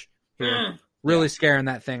damage here, really scaring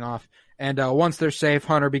that thing off. And once they're safe,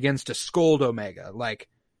 Hunter begins to scold Omega, like,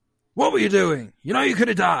 "What were you doing? You know you could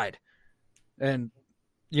have died." And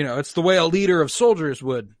it's the way a leader of soldiers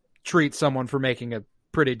would treat someone for making a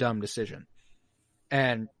pretty dumb decision.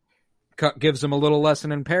 And gives him a little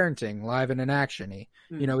lesson in parenting, live and in action.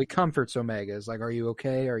 He comforts Omega. He's like, "Are you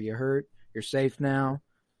okay? Are you hurt? You're safe now.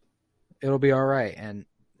 It'll be all right." And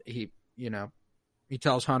he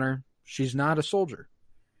tells Hunter she's not a soldier.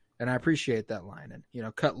 And I appreciate that line.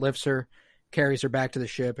 And, Cut lifts her, carries her back to the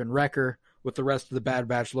ship, and Wrecker, with the rest of the Bad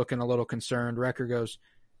Batch looking a little concerned, Wrecker goes,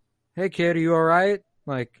 "Hey kid, are you all right?"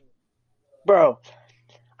 Like, Bro,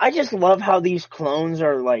 I just love how these clones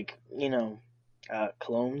are like,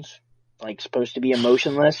 clones, like supposed to be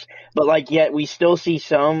emotionless, but like yet we still see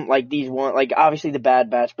some like these one, like obviously the Bad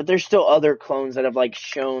Batch, but there's still other clones that have like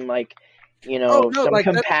shown like, some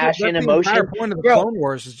compassion, that's emotion. The entire point of the Bro, Clone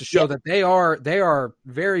Wars is to show that they are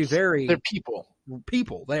very, very They're people.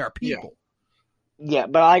 They are people. Yeah,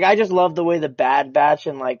 but like I just love the way the Bad Batch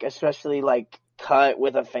and like especially like Cut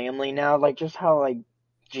with a family now, like just how like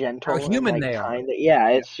gentle, How human and, like, they are. kinda, yeah,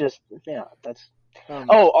 it's just that's.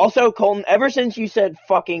 Also, Colton, ever since you said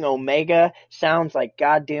fucking Omega sounds like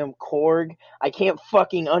goddamn Korg, I can't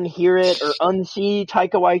fucking unhear it or unsee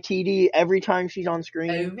Taika Waititi every time she's on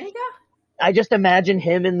screen. Omega? I just imagine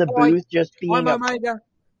him in the booth just being Omega.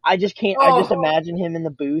 I just can't. I just imagine him in the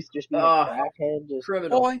booth just being a crackhead. Just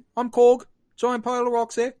Criminal. Hi, I'm Korg. So I'm Pilot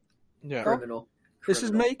Roxy. Yeah. Criminal. This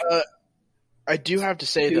is me. I do have to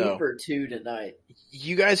say, 2 though, for 2 tonight.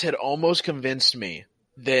 you guys had almost convinced me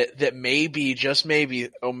that maybe, just maybe,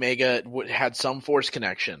 Omega had some Force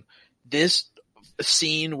connection. This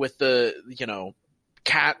scene with the,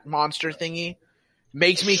 cat monster thingy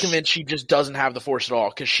makes me convinced she just doesn't have the Force at all,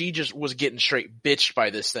 because she just was getting straight bitched by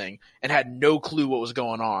this thing and had no clue what was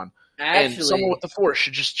going on. Actually, and someone with the Force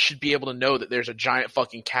should be able to know that there's a giant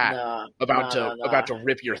fucking cat about to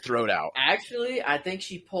rip your throat out. Actually, I think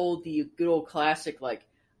she pulled the good old classic, like,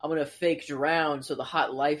 I'm going to fake drown so the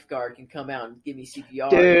hot lifeguard can come out and give me CPR.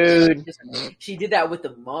 Dude. She did that with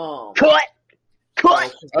the mom. cut.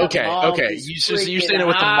 Okay. You're saying it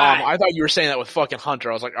with the mom. I thought you were saying that with fucking Hunter.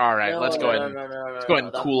 I was like, all right, let's go ahead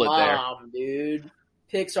and cool it there. Mom, dude.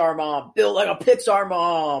 Pixar mom. Built like a Pixar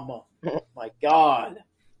mom. Oh my god.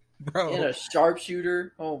 Bro. In a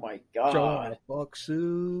sharpshooter. Oh my god. Fuck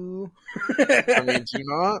Sue. I mean, do you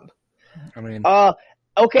not? I mean,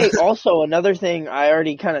 Okay, also another thing, I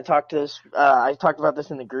already kind of talked to this, I talked about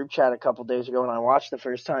this in the group chat a couple days ago when I watched the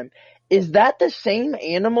first time. Is that the same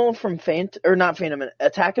animal from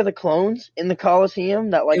Attack of the Clones in the Coliseum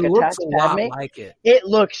that like it attacks looks a lot Padme? like it. It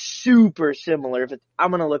looks super similar.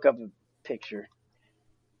 I'm gonna look up a picture.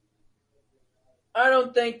 I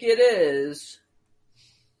don't think it is.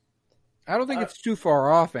 I don't think it's too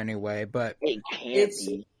far off anyway, but It can't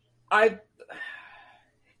be.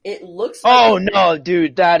 It looks Oh like no,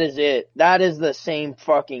 dude, that is it. That is the same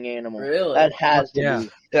fucking animal. Really? That has to Yeah. be.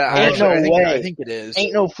 Yeah, Ain't no way. I think it is.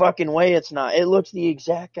 Ain't no fucking way it's not. It looks the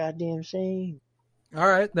exact goddamn same. all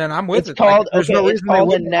right, then I'm with It's it. called There's no it's reason they called a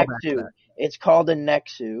wouldn't go back to Nexu. that. It's called a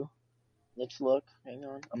Nexu. Let's look. Hang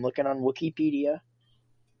on. I'm looking on Wikipedia.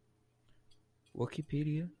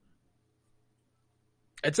 Wikipedia.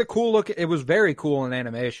 It's a cool look. It was very cool in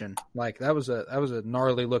animation. Like that was a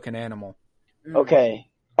gnarly looking animal. Okay.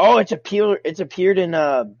 Oh, it's appeared in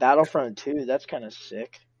Battlefront 2. That's kind of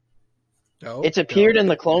sick. Oh, It's appeared in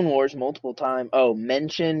the Clone Wars multiple times. Oh,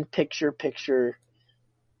 mentioned, picture,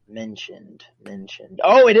 mentioned.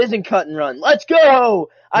 Oh, it is in Cut and Run. Let's go!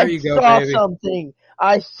 There you go, saw baby. something.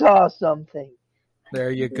 I saw something. There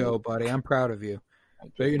you go, buddy. I'm proud of you.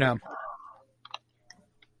 But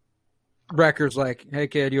Wrecker's like, "Hey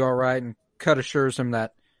kid, you all right?" And Cut assures him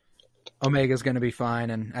that Omega's going to be fine.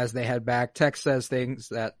 And as they head back, Tex says things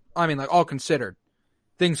that, all considered,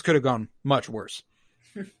 things could have gone much worse.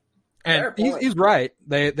 And he's right.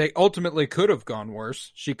 They ultimately could have gone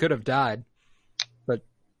worse. She could have died, but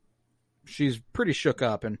she's pretty shook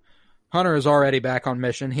up. And Hunter is already back on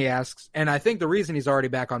mission. He asks, and I think the reason he's already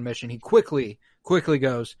back on mission, he quickly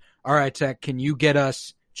goes, "All right, Tech, can you get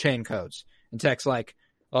us chain codes?" And Tech's like,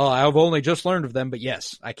 "Oh, I've only just learned of them, but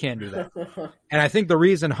yes, I can do that." And I think the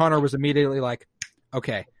reason Hunter was immediately like,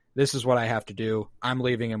 "Okay, this is what I have to do. I'm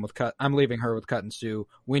leaving her with Cut and Sue.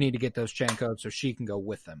 We need to get those chain codes so she can go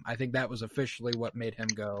with them." I think that was officially what made him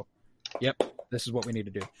go, "Yep, this is what we need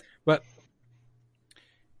to do." But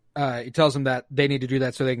he tells them that they need to do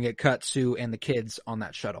that so they can get Cut, Sue, and the kids on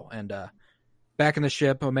that shuttle. And back in the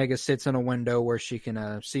ship, Omega sits in a window where she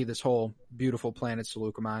can see this whole beautiful planet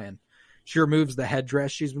Seleucami, and she removes the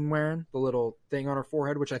headdress she's been wearing, the little thing on her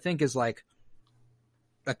forehead, which I think is like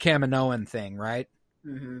a Kaminoan thing, right?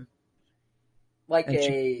 Mm-hmm.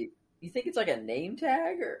 You think it's like a name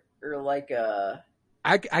tag or like a...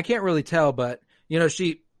 I can't really tell, but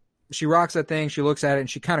she rocks that thing, she looks at it, and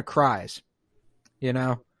she kind of cries, She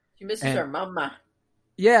misses her mama.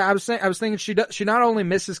 Yeah, I was thinking she not only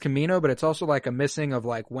misses Camino, but it's also like a missing of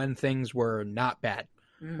like when things were not bad,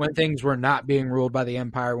 when things were not being ruled by the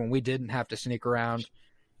Empire, when we didn't have to sneak around,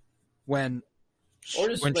 when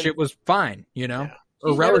shit was fine, Yeah.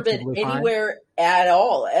 Or she's relatively never been fine. anywhere at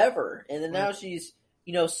all ever, and then now she's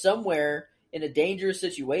somewhere in a dangerous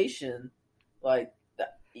situation like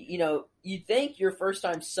that. You'd think your first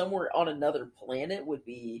time somewhere on another planet would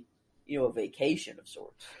be a vacation of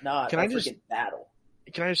sorts, not freaking battle.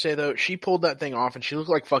 Can I just say though, she pulled that thing off and she looked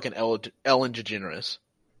like fucking Ellen DeGeneres.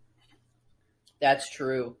 That's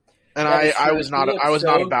true. And I was not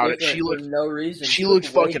about it. She looked for no reason. She looked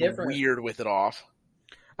fucking different. weird with it off.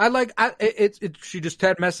 She just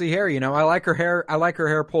had messy hair, I like her hair. I like her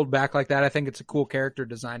hair pulled back like that. I think it's a cool character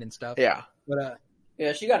design and stuff. Yeah. But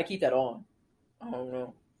yeah, she got to keep that on. I don't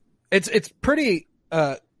know. It's pretty.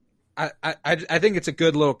 I think it's a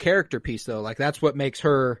good little character piece though. Like that's what makes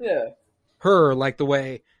her. Yeah. Her, like the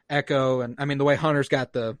way Echo and the way Hunter's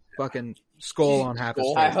got the fucking skull on half his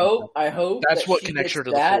face. I hope that's what connects her to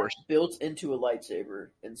the Force. Built into a lightsaber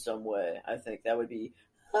in some way. I think that would be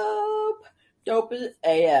dope as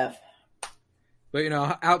AF. But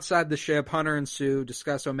outside the ship, Hunter and Sue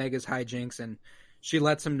discuss Omega's hijinks, and she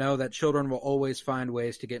lets him know that children will always find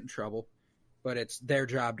ways to get in trouble, but it's their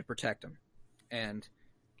job to protect them. And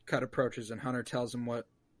Cut approaches, and Hunter tells him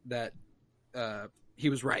that he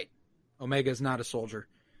was right. Omega is not a soldier,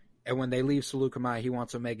 and when they leave Seleucami, he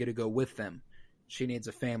wants Omega to go with them. She needs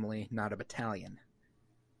a family, not a battalion.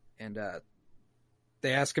 And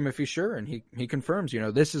they ask him if he's sure, and he confirms,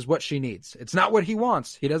 this is what she needs. It's not what he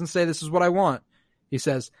wants. He doesn't say, "This is what I want." He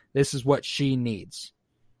says, "This is what she needs."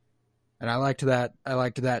 And I liked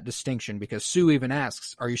that distinction, because Sue even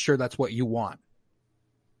asks, "Are you sure that's what you want?"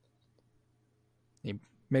 He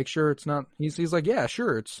makes sure it's not. He's like, "Yeah,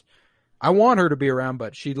 sure. I want her to be around,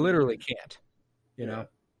 but she literally can't."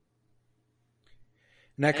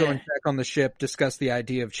 And Echo and Tech on the ship discuss the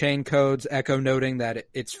idea of chain codes, Echo noting that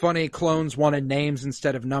it's funny clones wanted names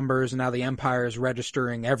instead of numbers, and now the Empire is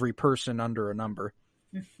registering every person under a number.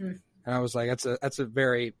 And I was like, that's a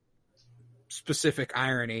very specific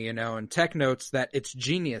irony, and Tech notes that it's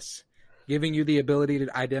genius, giving you the ability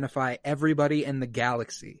to identify everybody in the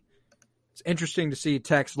galaxy. It's interesting to see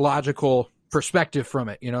Tech's logical perspective from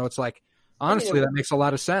it. It's like, honestly, that makes a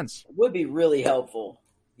lot of sense. It would be really helpful.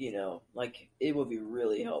 It would be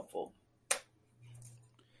really helpful.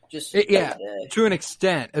 To an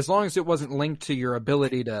extent, as long as it wasn't linked to your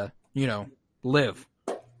ability to, live.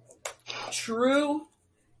 True.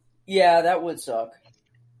 Yeah, that would suck.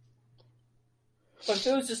 But if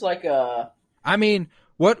it was just like a...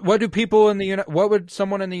 what do people what would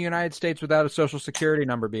someone in the United States without a social security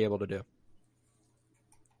number be able to do?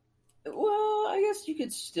 Well, I guess you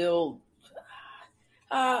could still...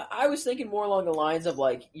 I was thinking more along the lines of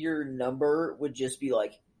like your number would just be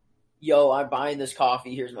like, "Yo, I'm buying this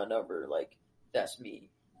coffee. Here's my number." Like that's me,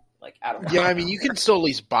 Like, I don't know. Yeah, I mean, you can still at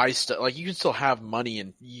least buy stuff. Like, you can still have money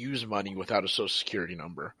and use money without a social security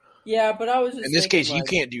number. Yeah, but I was just In this thinking, case, you like,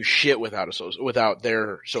 can't do shit without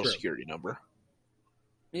their social True. security number.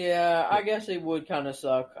 Yeah, I guess it would kind of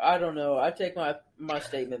suck. I don't know. I take my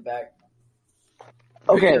statement back.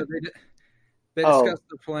 Okay. But, yeah, they discussed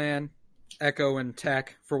the plan, Echo and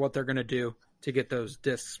Tech, for what they're going to do to get those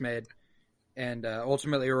discs made. And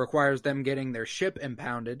ultimately, it requires them getting their ship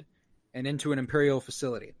impounded and into an Imperial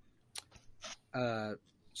facility. So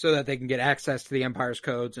that they can get access to the Empire's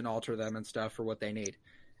codes and alter them and stuff for what they need.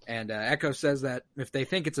 And Echo says that if they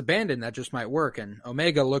think it's abandoned, that just might work. And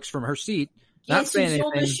Omega looks from her seat, not Guess saying who's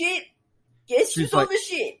on the anything. ship? Guess She's who's like- on the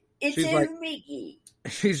ship? It's she's like- Omega.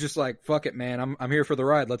 She's just like, "Fuck it, man! I'm here for the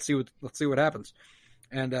ride. Let's see what happens."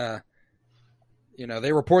 And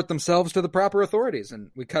they report themselves to the proper authorities. And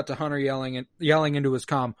we cut to Hunter yelling into his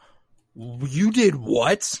comm, "You did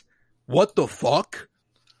what? What the fuck?"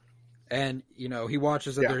 And he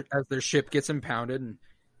watches as their ship gets impounded, and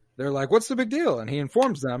they're like, "What's the big deal?" And he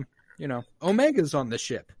informs them, Omega's on the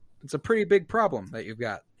ship. It's a pretty big problem that you've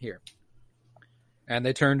got here. And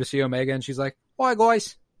they turn to see Omega, and she's like, "Why,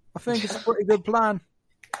 guys? I think it's a pretty good plan."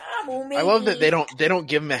 I love that they don't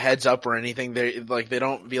give him a heads up or anything. They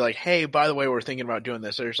don't be like, "Hey, by the way, we're thinking about doing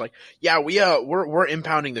this." They're just like, "Yeah, we're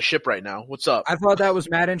impounding the ship right now. What's up?" I thought that was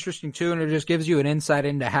mad interesting too, and it just gives you an insight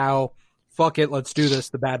into how fuck it, let's do this.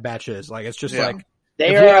 The Bad Batch is like, it's just like They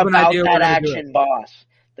if we are have an about idea, we're that gonna do action, boss.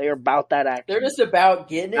 They are about that action. They're just about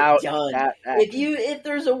getting it About done. that action. If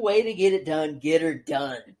there's a way to get it done, get her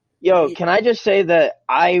done. Yo, can I just say that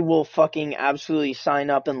I will fucking absolutely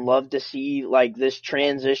sign up and love to see like this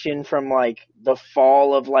transition from like the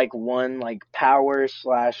fall of like one like power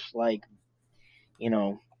 / like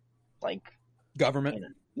like government.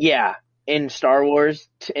 yeah in Star Wars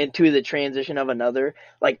into the transition of another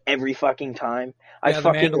like every fucking time. I the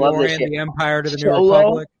fucking love this Mandalorian, shit. the Empire to the New Solo,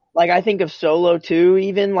 Republic. Like I think of Solo too,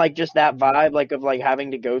 even like just that vibe like of like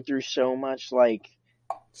having to go through so much like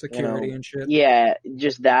Security and shit. yeah,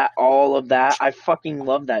 just that, all of that. I fucking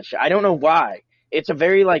love that shit. I don't know why. It's a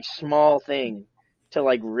very like small thing to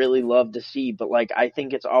like really love to see, but like I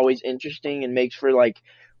think it's always interesting and makes for like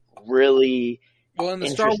really Well, in the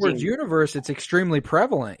Star Wars interesting- universe, it's extremely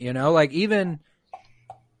prevalent. Like even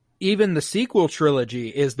the sequel trilogy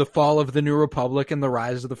is the fall of the New Republic and the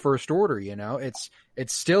rise of the First Order. It's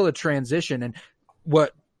still a transition, and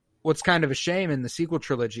what's kind of a shame in the sequel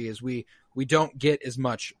trilogy is we don't get as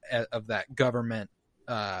much of that government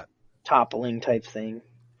toppling type thing.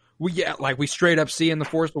 We straight up see in The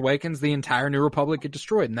Force Awakens the entire New Republic get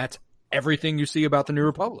destroyed, and that's everything you see about the New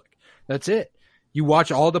Republic. That's it. You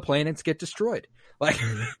watch all the planets get destroyed. Like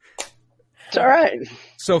It's all right.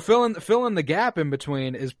 So fill in the gap in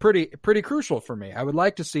between is pretty crucial for me. I would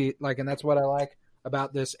like to see and that's what I like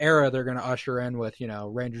about this era they're going to usher in with,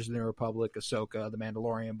 Rangers of the New Republic, Ahsoka, The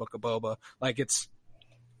Mandalorian, Book of Boba.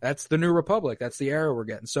 That's the New Republic. That's the era we're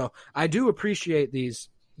getting. So I do appreciate these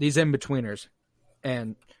in-betweeners,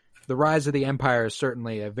 and the rise of the Empire is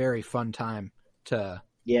certainly a very fun time to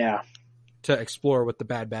explore with the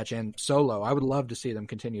Bad Batch and Solo. I would love to see them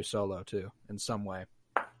continue Solo too in some way.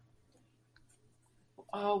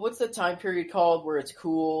 Oh, what's the time period called where it's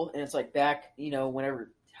cool and it's like back,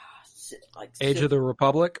 whenever, Age of the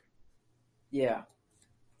Republic? Yeah.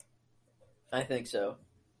 I think so.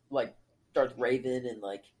 Like Darth Raven and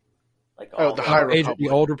like all the that. High Age of the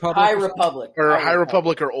Old Republic? High Republic. Or High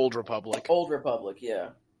Republic or Old Republic, Old Republic, yeah.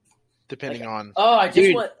 depending on. Oh, I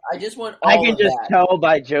Dude, just want all I can of just that. tell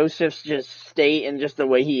by Joseph's just state and just the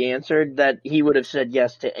way he answered that he would have said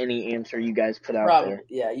yes to any answer you guys put out Probably, there.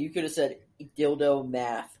 yeah. You could have said dildo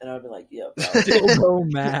math, and I'd be like, yeah.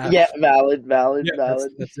 Dildo math. Yeah, valid. Yeah,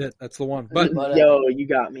 that's it. That's the one. But Yo, you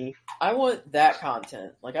got me. I want that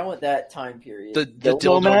content. Like, I want that time period. The Dildo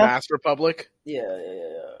Dildo Math? Math Republic. Yeah.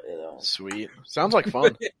 Sweet. Sounds like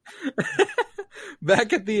fun.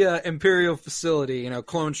 back at the Imperial facility,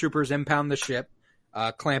 clone troopers impound the ship,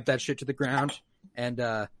 clamp that shit to the ground, and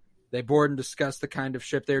they board and discuss the kind of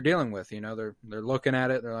ship they're dealing with. They're looking at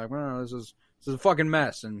it. They're like, well, this is a fucking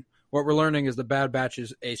mess. And what we're learning is the Bad Batch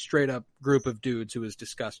is a straight up group of dudes who is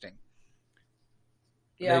disgusting.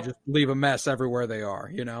 Yeah. They just leave a mess everywhere they are,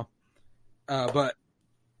 But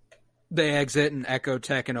they exit, and Echo,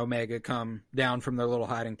 Tech, and Omega come down from their little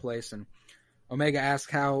hiding place, and Omega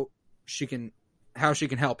asks how she can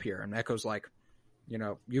help here, and Echo's like,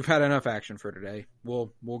 you've had enough action for today.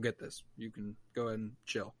 We'll get this. You can go ahead and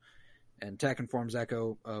chill. And Tech informs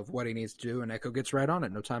Echo of what he needs to do, and Echo gets right on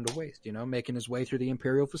it. No time to waste. Making his way through the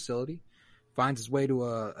Imperial facility, finds his way to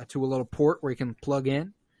a little port where he can plug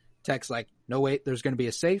in. Tech's like, no wait, there's going to be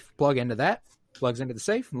a safe. Plug into that. plugs into the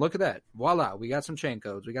safe, and look at that. Voila, we got some chain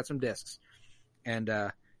codes. We got some discs. And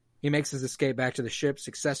he makes his escape back to the ship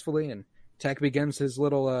successfully, and Tech begins his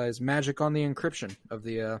his magic on the encryption of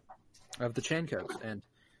the chain codes. And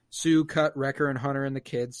Sue, Cut, Wrecker, and Hunter and the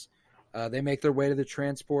kids, they make their way to the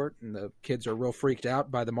transport, and the kids are real freaked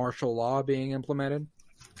out by the martial law being implemented.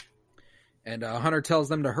 And Hunter tells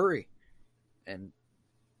them to hurry. And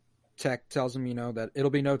Tech tells him, that it'll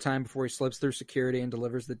be no time before he slips through security and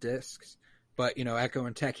delivers the discs. But, Echo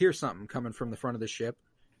and Tech hear something coming from the front of the ship,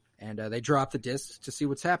 and they drop the discs to see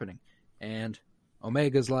what's happening. And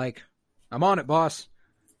Omega's like, I'm on it, boss.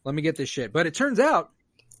 Let me get this shit. But it turns out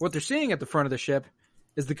what they're seeing at the front of the ship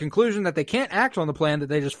is the conclusion that they can't act on the plan that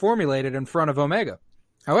they just formulated in front of Omega.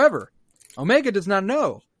 However, Omega does not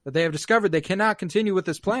know that they have discovered they cannot continue with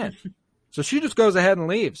this plan. So she just goes ahead and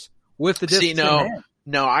leaves with the discs in hand.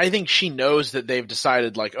 No, I think she knows that they've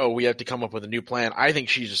decided, like, oh, we have to come up with a new plan. I think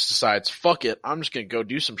she just decides, fuck it, I'm just gonna go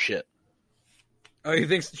do some shit. Oh, you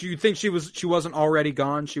think she wasn't already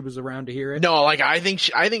gone? She was around to hear it? No, like, I think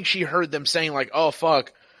she heard them saying, like, oh,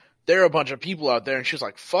 fuck, there are a bunch of people out there, and she was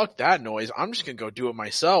like, fuck that noise, I'm just gonna go do it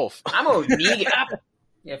myself. I'm Omega.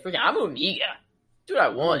 Yeah, I'm Omega. Do what I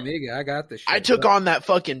want. Omega, I got this shit. I took on that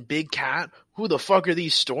fucking big cat. Who the fuck are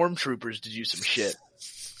these stormtroopers to do some shit?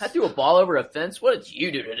 I threw a ball over a fence. What did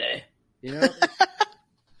you do today?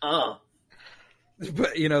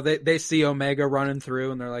 But, they see Omega running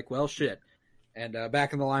through, and they're like, well, shit. And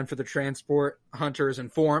back in the line for the transport, Hunter is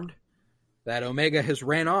informed that Omega has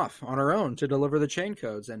ran off on her own to deliver the chain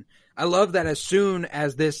codes. And I love that as soon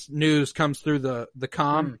as this news comes through the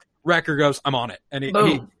comm, Wrecker goes, I'm on it. And he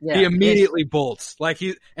immediately bolts.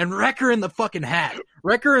 And Wrecker in the fucking hat.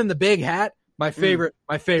 Wrecker in the big hat. My favorite.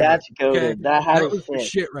 That's goated. Okay? That had was the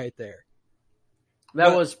shit right there.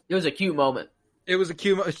 It was a cute moment. It was a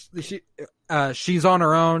cute moment. She's on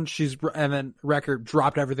her own. And then Wrecker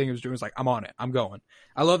dropped everything he was doing. He's like, I'm on it. I'm going.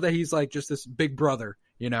 I love that he's like just this big brother,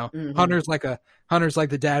 Mm-hmm. Hunter's like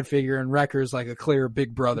the dad figure, and Wrecker's like a clear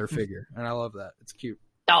big brother figure. And I love that. It's cute.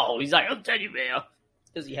 Oh, he's like a teddy bear.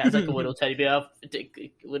 Because he has like a little teddy bear,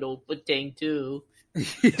 little thing too.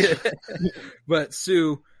 Yeah. But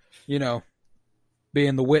Sue,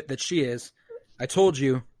 being the wit that she is, I told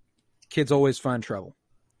you, kids always find trouble.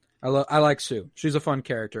 I like Sue. She's a fun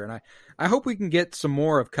character, and I hope we can get some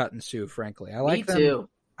more of Cut and Sue. Frankly, I like them. Me too.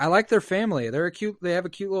 I like their family. They have a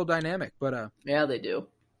cute little dynamic. But yeah, they do.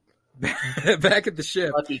 Back at the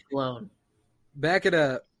ship, lucky clone. Back at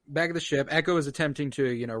the ship, Echo is attempting to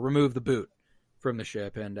remove the boot from the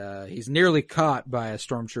ship, and he's nearly caught by a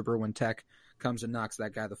stormtrooper when Tech comes and knocks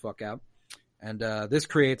that guy the fuck out. And this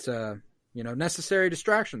creates a necessary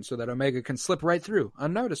distraction so that Omega can slip right through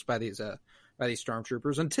unnoticed by these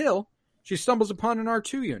stormtroopers until she stumbles upon an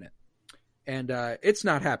R2 unit. And it's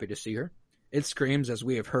not happy to see her. It screams, as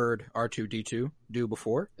we have heard R2-D2 do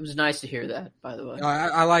before. It was nice to hear that, by the way.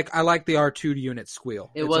 I like the R2 unit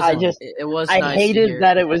squeal. It was nice hated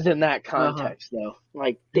that it was in that context, though.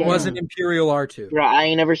 Like, damn. It wasn't Imperial R2. Bro, I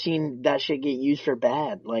ain't never seen that shit get used for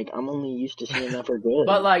bad. Like, I'm only used to seeing that for good.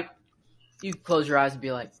 But, like, you close your eyes and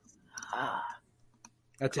be like,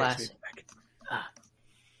 that classic. Takes me back.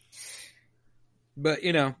 But,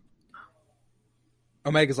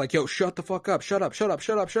 Omega's like, yo, shut the fuck up. Shut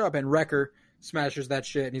up. And Wrecker smashes that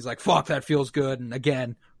shit, and he's like, fuck, that feels good. And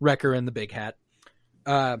again, Wrecker in the big hat.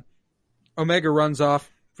 Omega runs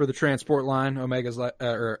off for the transport line.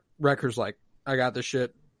 Wrecker's like, I got this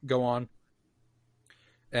shit. Go on.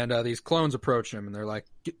 And these clones approach him, and they're like,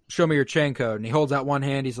 show me your chain code. And he holds out one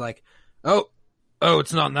hand. He's like, oh,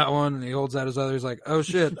 it's not in that one. And he holds out his other. He's like, oh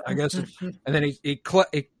shit, I guess it's... And then he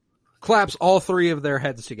claps all three of their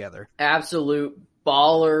heads together. Absolute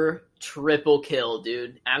baller triple kill,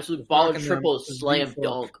 dude. Absolute baller triple slam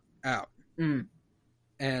dunk. Out.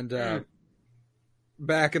 And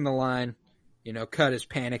back in the line, Cut is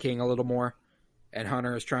panicking a little more, and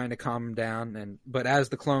Hunter is trying to calm him down. But as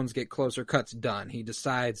the clones get closer, Cut's done. He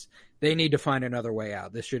decides they need to find another way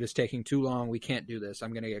out. This shit is taking too long. We can't do this.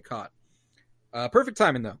 I'm going to get caught. Perfect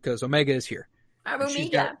timing, though, because Omega is here. I'm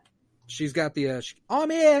Omega. She's got the... I'm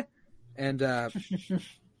here! And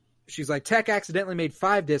she's like, Tech accidentally made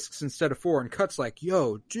 5 discs instead of 4. And Cut's like,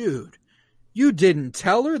 yo, dude, you didn't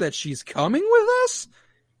tell her that she's coming with us?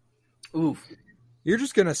 Oof. You're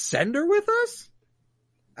just going to send her with us?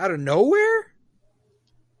 Out of nowhere?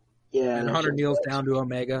 Yeah. And Hunter kneels down to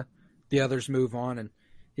Omega. The others move on, and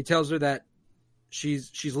he tells her that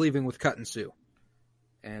she's leaving with Cut and Sue.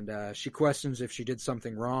 And she questions if she did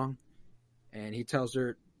something wrong. And he tells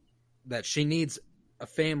her that she needs a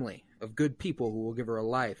family of good people who will give her a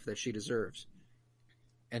life that she deserves.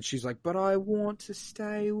 And she's like, but I want to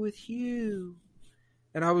stay with you.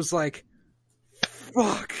 And I was like,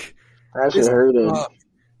 fuck. That's This what hurted.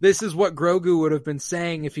 This is what Grogu would have been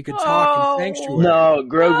saying if he could talk in Sanctuary. No,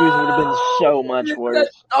 Grogu's would have been so much It's worse.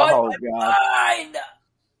 on Oh my god. mind.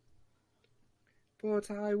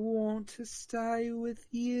 But I want to stay with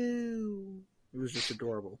you. It was just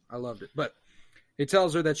adorable. I loved it. But he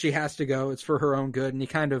tells her that she has to go. It's for her own good. And he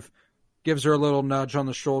kind of gives her a little nudge on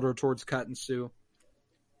the shoulder towards Cut and Sue.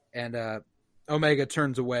 And Omega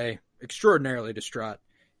turns away, extraordinarily distraught.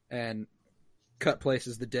 And Cut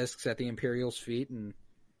places the discs at the Imperial's feet, and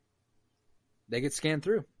they get scanned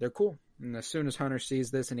through. They're cool. And as soon as Hunter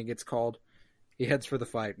sees this and he gets called, he heads for the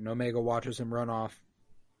fight. And Omega watches him run off.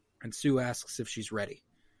 And Sue asks if she's ready.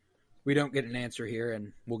 We don't get an answer here,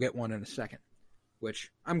 and we'll get one in a second.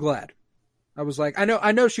 Which, I'm glad. I was like,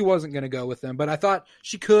 I know she wasn't going to go with them, but I thought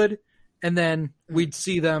she could, and then we'd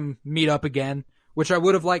see them meet up again, which I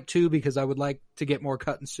would have liked too, because I would like to get more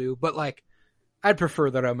Cut and Sue. But, like, I'd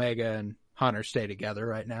prefer that Omega and Hunter stay together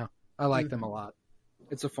right now. I like them a lot.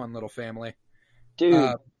 It's a fun little family.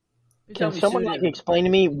 Dude, can someone like explain to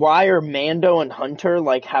me why are Mando and Hunter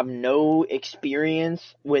like have no experience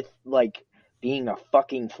with like being a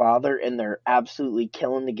fucking father, and they're absolutely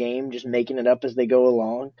killing the game, just making it up as they go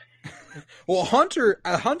along? Well,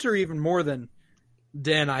 Hunter even more than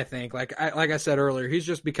Den, I think. Like I said earlier, he's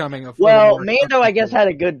just becoming a. Well, Mando, I guess, had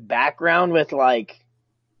a good background with like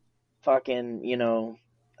fucking,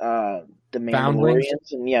 the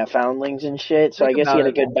Mandalorians and foundlings and shit. So I guess he had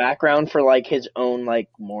a good background for like his own like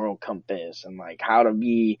moral compass and like how to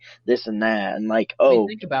be this and that, and like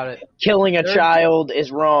think about it. Killing a child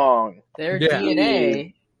is wrong. Their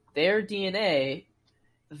DNA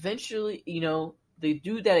eventually, the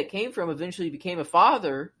dude that it came from eventually became a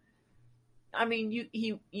father. I mean,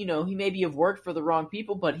 he maybe have worked for the wrong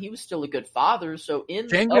people, but he was still a good father. So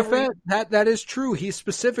Jango Fett, that is true. He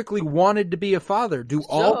specifically wanted to be a father. Do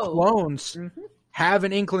all clones have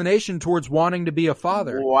an inclination towards wanting to be a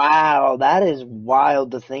father? Wow, that is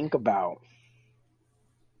wild to think about.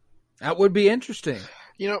 That would be interesting.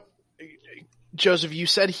 Joseph, you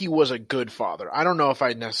said he was a good father. I don't know if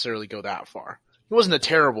I'd necessarily go that far. He wasn't a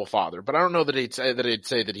terrible father, but I don't know that I'd say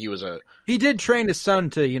that he was a. He did train his son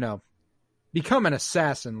to, become an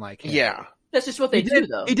assassin like him. Yeah. That's just what they do,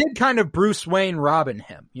 though. He did kind of Bruce Wayne Robin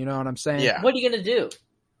him. You know what I'm saying? Yeah. What are you going to do?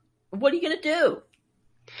 What are you going to do?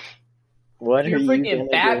 What You're are freaking you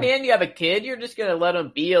Batman? do? You have a kid? You're just going to let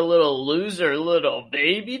him be a little loser, little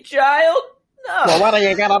baby child? No. Well, what are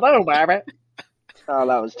you going to do, baby? Oh,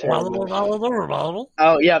 that was terrible.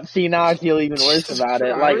 Oh, yeah. See, now I feel even worse about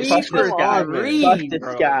it. Like, fuck this guy. Fuck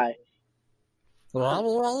this guy.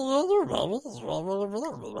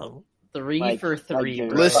 3 for 3.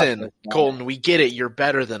 Bro. Listen, Colton, we get it. You're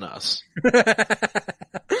better than us.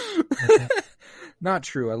 Not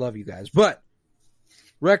true. I love you guys. But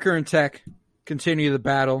Wrecker and Tech continue the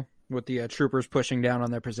battle with the troopers pushing down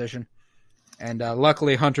on their position. And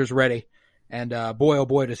luckily, Hunter's ready. And boy, oh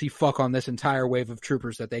boy, does he fuck on this entire wave of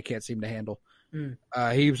troopers that they can't seem to handle.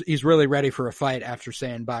 He's really ready for a fight after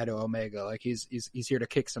saying bye to Omega. Like he's here to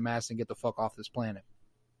kick some ass and get the fuck off this planet.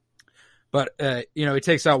 But he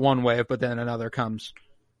takes out one wave, but then another comes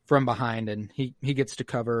from behind, and he gets to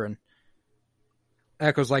cover. And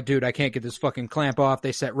Echo's like, dude, I can't get this fucking clamp off.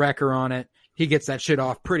 They set Wrecker on it. He gets that shit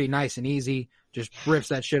off pretty nice and easy. Just rips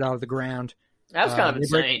that shit out of the ground. That was kind of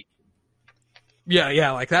insane.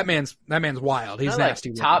 Yeah, like that man's wild. He's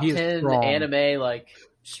nasty. Top 10 anime like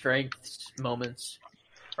strength moments.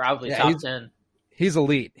 Probably top 10. He's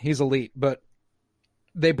elite. But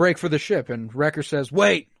they break for the ship, and Wrecker says,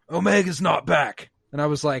 "Wait, Omega's not back." And I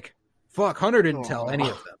was like, "Fuck, Hunter didn't tell any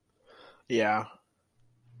of them." Yeah.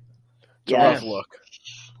 It's a rough look.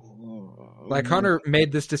 Like Hunter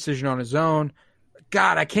made this decision on his own.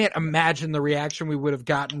 God, I can't imagine the reaction we would have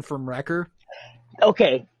gotten from Wrecker.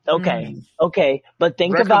 Okay. But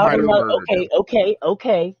think about it.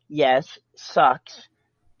 Okay. Yes, sucks.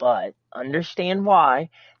 But understand why.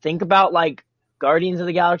 Think about like Guardians of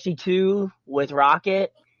the Galaxy 2 with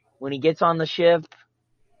Rocket when he gets on the ship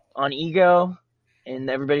on Ego and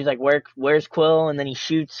everybody's like, where's Quill? And then he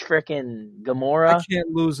shoots frickin' Gamora. I can't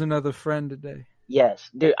lose another friend today. Yes.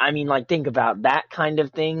 Dude, I mean, like, think about that kind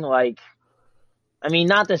of thing. Like, I mean,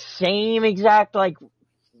 not the same exact, like,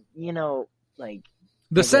 like.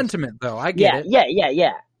 The sentiment, though. I get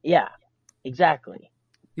it. Yeah. Exactly.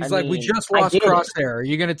 He's we just lost Crosshair. Are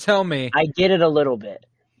you going to tell me? I get it a little bit.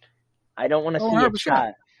 I don't want to see a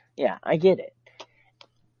shot. Yeah, I get it.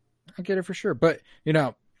 I get it for sure. But,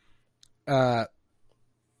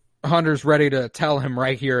 Hunter's ready to tell him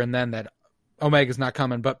right here and then that Omega's not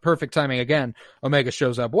coming, but perfect timing again. Omega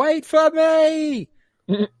shows up. Wait for me!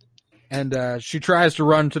 And she tries to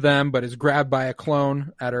run to them, but is grabbed by a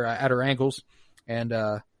clone at her ankles. And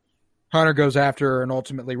Hunter goes after her and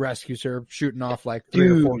ultimately rescues her, shooting off like 3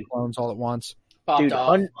 or 4 clones all at once. Popped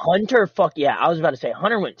off. Hunter, I was about to say,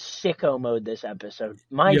 Hunter went sicko mode this episode.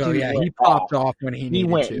 He popped off when he needed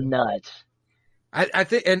to. He went nuts. I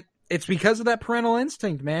think, and it's because of that parental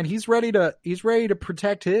instinct, man. He's ready to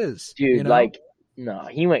protect his. Dude, you know?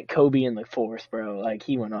 he went Kobe in the fourth, bro. Like,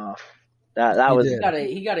 he went off. That was.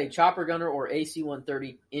 He got a chopper gunner or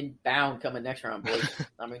AC-130 inbound coming next round, boys.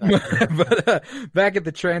 I mean, but back at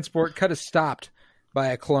the transport, Cut is stopped by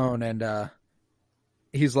a clone, and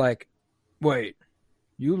he's like, "Wait,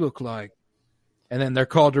 you look like," and then they're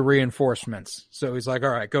called to reinforcements. So he's like, "All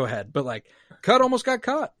right, go ahead." But like, Cut almost got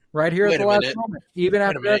caught right here at the last moment. Even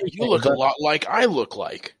after you look a lot like I look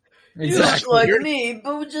like. Exactly. You look like me,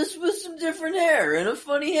 but just with some different hair and a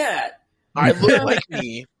funny hat. I look like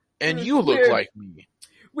me. And you look like me.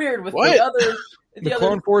 Weird with what? the other. The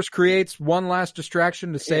Clone Force creates one last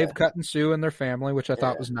distraction to save Cut and Sue and their family, which I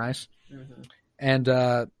thought was nice. Mm-hmm.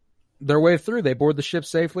 And their way through, they board the ship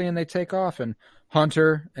safely and they take off. And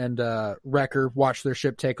Hunter and Wrecker watch their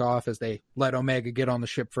ship take off as they let Omega get on the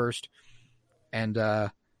ship first. And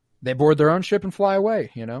they board their own ship and fly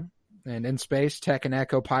away, you know. And in space, Tech and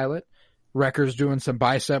Echo pilot. Wrecker's doing some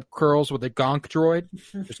bicep curls with a gonk droid,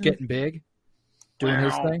 just getting big, doing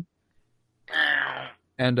his thing.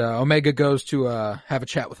 And Omega goes to have a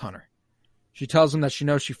chat with Hunter. She tells him that she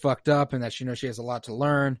knows she fucked up and that she knows she has a lot to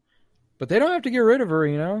learn. But they don't have to get rid of her,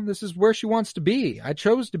 you know? This is where she wants to be. I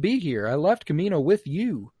chose to be here. I left Kamino with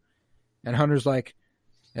you. And Hunter's like,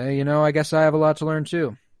 hey, you know, I guess I have a lot to learn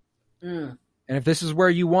too. And if this is where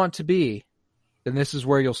you want to be, then this is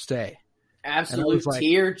where you'll stay. Absolute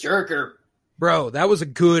tear jerker. Bro, that was a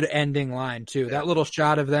good ending line too. That little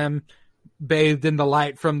shot of them bathed in the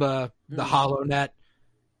light from the HoloNet.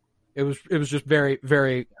 It was just very,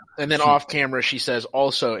 very. And then off camera, she says,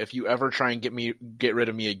 "Also, if you ever try and get rid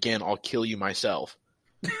of me again, I'll kill you myself."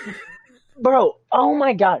 Bro, oh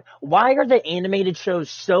my god, why are the animated shows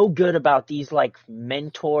so good about these like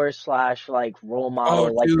mentor / like role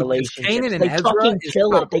model relationships? Kanan and they Ezra fucking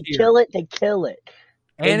kill it. They kill it. They kill it.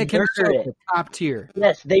 Anakin is top tier.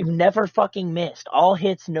 Yes, they've never fucking missed. All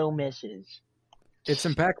hits, no misses. It's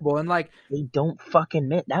impeccable, and like they don't fucking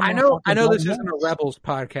miss. I know this isn't a Rebels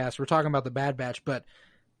podcast. We're talking about the Bad Batch, but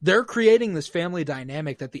they're creating this family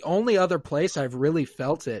dynamic that the only other place I've really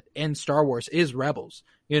felt it in Star Wars is Rebels.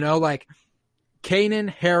 You know, like Kanan,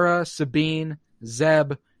 Hera, Sabine,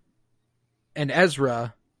 Zeb, and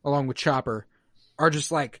Ezra, along with Chopper, are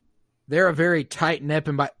just like they're a very tight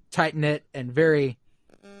knit and very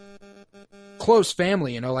close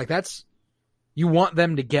family. You know, like that's. You want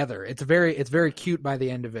them together. It's very cute by the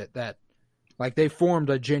end of it that like they formed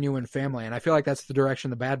a genuine family, and I feel like that's the direction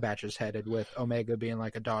the Bad Batch is headed with Omega being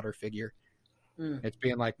like a daughter figure. It's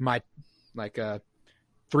being like 3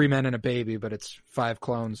 men and a baby, but it's 5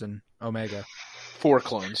 clones and Omega. 4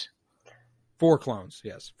 clones. 4 clones,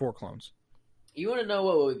 yes, 4 clones. You want to know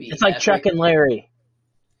what would be? It's like Chuck and Larry.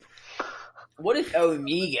 What if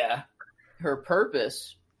Omega, her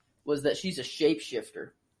purpose was that she's a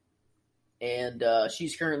shapeshifter? And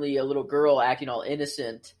she's currently a little girl acting all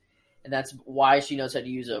innocent, and that's why she knows how to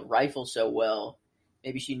use a rifle so well.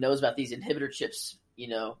 Maybe she knows about these inhibitor chips, you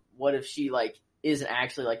know. What if she, like, isn't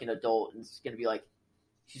actually, like, an adult and it's going to be, like,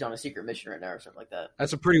 she's on a secret mission right now or something like that?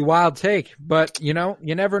 That's a pretty wild take, but, you know,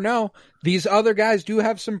 you never know. These other guys do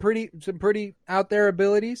have some pretty out there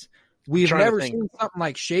abilities. We've never seen something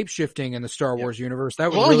like shape-shifting in the Star Wars universe. That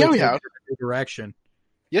would really take it in a direction.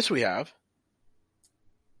 Yes, we have.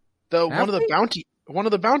 One of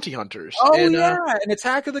the bounty hunters. Oh, and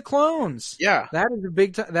Attack of the Clones. Yeah, that is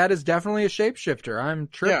that is definitely a shapeshifter. I'm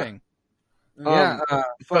tripping. But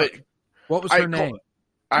what was her name?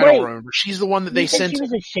 I don't remember. She's the one that they sent. She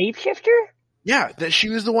was a shapeshifter. Yeah, that she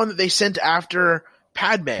was the one that they sent after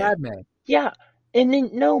Padme. Yeah. And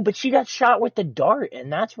then but she got shot with the dart,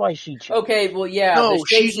 and that's why she changed. Okay, well, yeah. No,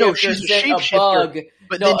 she's a shapeshifter.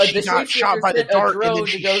 But then she got shot by the dart, and then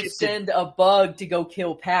she send a bug to go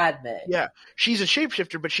kill Padme. Yeah, she's a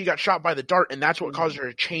shapeshifter, but she got shot by the dart, and that's what caused her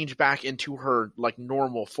to change back into her like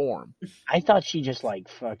normal form. I thought she just like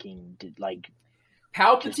fucking did like.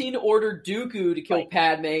 Palpatine ordered Dooku to kill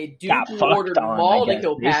Padme. Dooku ordered Maul to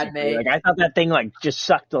kill Padme. Like, I thought that thing like just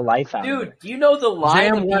sucked the life out of her. Dude, do you know the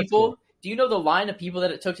line of people? Do you know the line of people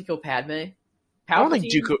that it took to kill Padme? I don't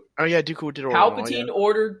think Dooku. Oh yeah, Dooku did. Palpatine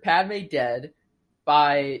ordered Padme dead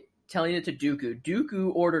by telling it to Dooku.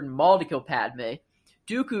 Dooku ordered Maul to kill Padme.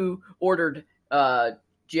 Dooku ordered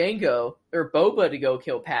Jango or Boba to go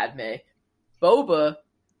kill Padme. Boba,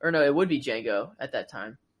 or no, it would be Jango at that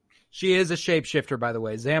time. She is a shapeshifter, by the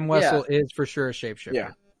way. Zam Wessel is for sure a shapeshifter.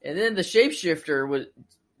 Yeah. And then the shapeshifter was,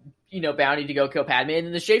 bounty to go kill Padme, and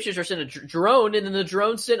then the shapeshifter sent a drone, and then the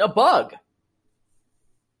drone sent a bug.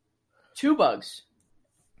 2 bugs.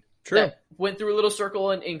 True. That went through a little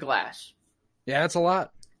circle in glass. Yeah, that's a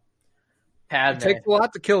lot. Padme. It takes a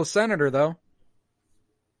lot to kill a senator, though.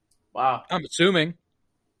 Wow. I'm assuming.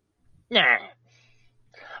 Nah.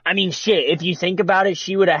 I mean, shit. If you think about it,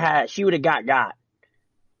 she would have got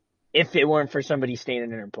if it weren't for somebody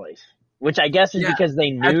standing in her place. Which I guess is because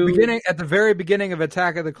they knew At the very beginning of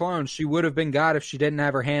Attack of the Clones, she would have been got if she didn't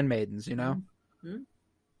have her handmaidens. Mm-hmm.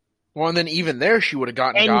 Well, and then even there, she would have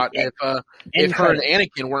gotten got if her and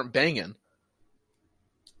Anakin weren't banging.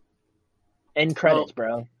 End credits,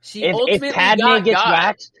 bro. She If Padme gets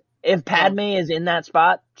waxed, if Padme is in that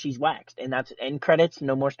spot, she's waxed, and that's end credits.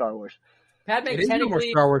 No more Star Wars. Padme It is no more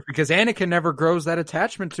Star Wars because Anakin never grows that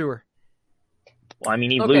attachment to her. Well, I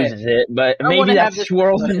mean, he loses it, but maybe that's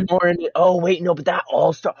swirling more into. Oh wait, no, but that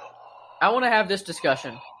all star. I want to have this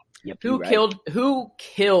discussion. Yep, Who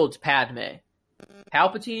killed Padme?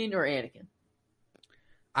 Palpatine or Anakin?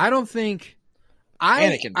 I don't think.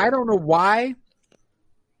 Anakin. I don't know why.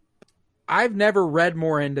 I've never read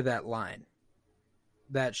more into that line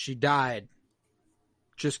that she died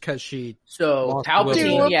just because she. So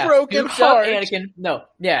Palpatine, scoops up Anakin. No,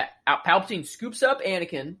 yeah, Palpatine scoops up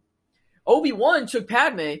Anakin. Obi-Wan took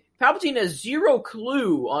Padme. Palpatine has zero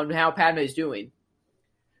clue on how Padme's doing,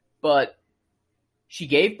 but she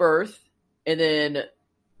gave birth, and then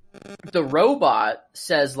the robot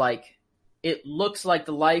says, it looks like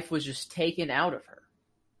the life was just taken out of her.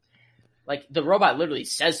 Like, the robot literally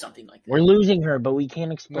says something like that. We're losing her, but we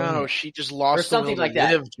can't explain No, it. she just lost or something the will like to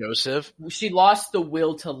that. live, Joseph. She lost the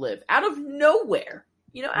will to live. Out of nowhere.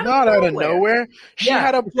 Not out of nowhere. She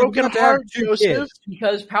had a broken heart, Joseph.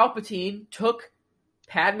 Because Palpatine took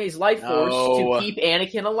Padme's life force to keep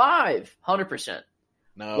Anakin alive. 100%.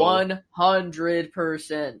 No.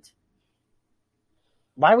 100%.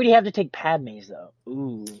 Why would he have to take Padme's, though?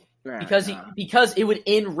 Ooh. Because it would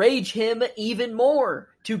enrage him even more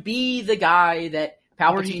to be the guy that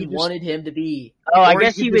Palpatine wanted him to be. Oh, I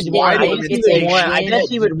guess he would want. I guess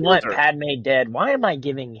he would want Padme dead. Why am I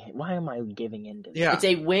giving in to this? Yeah. It's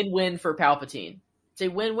a win-win for Palpatine. It's a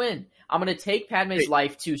win-win. I'm going to take Padme's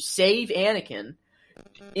life to save Anakin,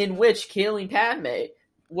 in which killing Padme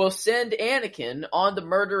will send Anakin on the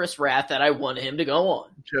murderous wrath that I want him to go on.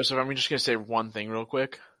 Joseph, I'm just going to say one thing real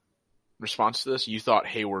quick. In response to this, you thought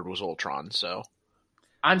Hayward was Ultron, so.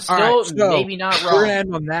 I'm still maybe not wrong. We're going to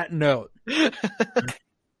end on that note.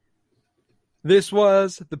 This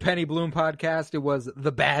was the Penny Bloom podcast. It was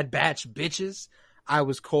the Bad Batch Bitches. I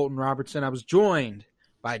was Colton Robertson. I was joined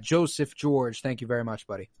by Joseph George. Thank you very much,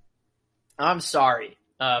 buddy. I'm sorry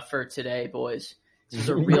for today, boys. This was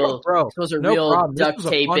a real, duct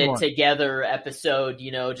tape it together episode.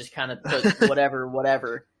 Just kind of put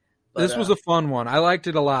whatever. But, this was a fun one. I liked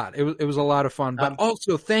it a lot. It was a lot of fun. But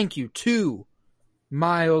also, thank you to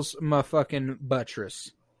Miles motherfucking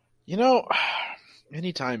Buttress.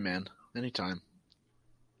 Anytime, man. Anytime.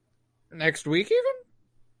 Next week, even?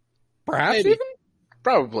 Perhaps Maybe. even?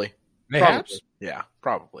 Probably. Perhaps? Probably. Yeah,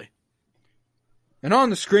 probably. And on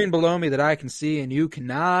the screen below me that I can see and you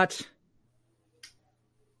cannot,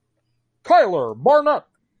 Kyler Barnett.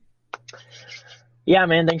 Yeah,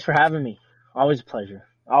 man. Thanks for having me. Always a pleasure.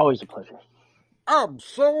 Always a pleasure.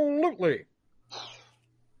 Absolutely.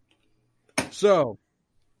 So,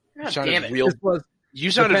 God damn it.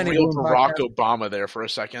 You sounded real Barack Obama there for a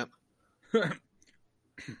second.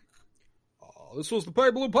 This was the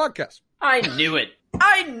Penny Bloom podcast. I knew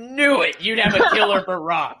it. You'd have a killer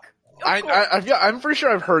Barack. I'm pretty sure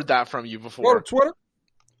I've heard that from you Go before. to Twitter.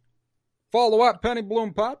 Follow at Penny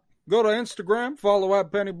Bloom Pod. Go to Instagram. Follow at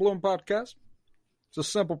Penny Bloom Podcast. It's a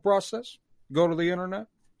simple process. Go to the internet.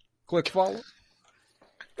 Click follow.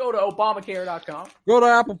 Go to Obamacare.com. Go to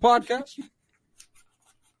Apple Podcasts.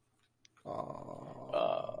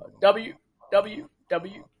 www.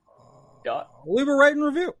 Leave a rating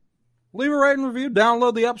review.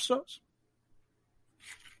 Download the episodes.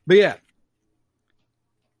 But yeah,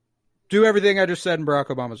 do everything I just said in Barack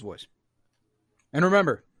Obama's voice. And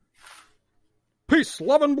remember, peace,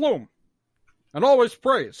 love, and bloom. And always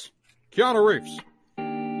praise Keanu Reeves.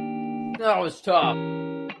 That was tough.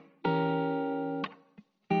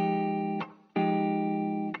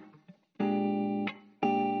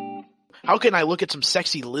 How can I look at some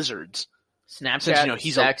sexy lizards?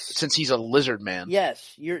 Snapchat, since he's a lizard man.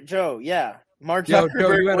 Yes, you're Joe. Yeah, Mark Joe,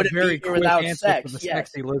 Zuckerberg you had a wouldn't very be here quick without answer sex. for the Yes.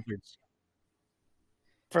 sexy lizards.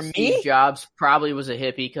 For Steve me, Jobs probably was a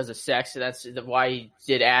hippie because of sex. That's why he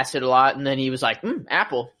did acid a lot. And then he was like,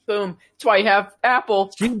 Apple. Boom. That's why you have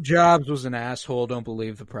Apple. Steve Jobs was an asshole. Don't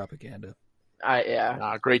believe the propaganda.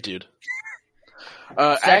 Yeah. Great dude.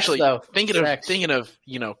 Sex, Actually, though. thinking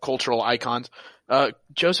of cultural icons.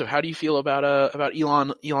 Joseph, how do you feel about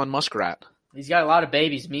Elon Muskrat? He's got a lot of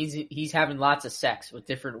babies. Means he's having lots of sex with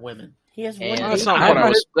different women. he has And- one. That's not How what I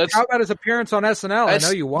about was. How about his appearance on SNL? I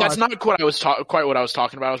know you watched. That's not quite what I was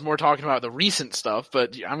talking about. I was more talking about the recent stuff.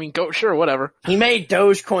 But I mean, whatever. He made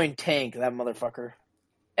Dogecoin tank. That motherfucker.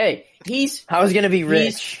 Hey, he's How is gonna be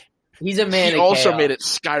rich? a man He of also chaos. made it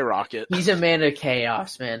skyrocket. He's a man of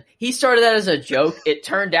chaos, man. He started that as a joke. It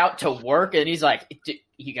turned out to work, and he's like,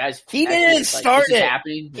 "You guys." He actually, didn't like, start this is it.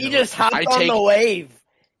 happening. He You know, just hopped I on take- the wave.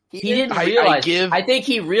 He didn't I realize. give- I think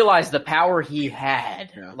he realized the power he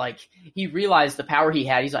had. Yeah. Like he realized the power he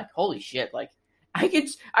had. He's like, "Holy shit!" Like I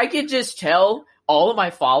could just tell all of my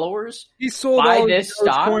followers. He sold Buy all this his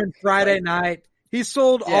stock, Dogecoin Friday like- night. He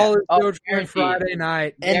sold Yeah. all his Oh, Dogecoin guaranteed. Friday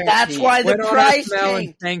night. And that's why the Went on price SNL and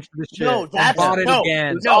tanked. tanked the shit. No, and that's- bought it no. again.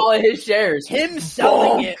 It was No. all of his shares. Him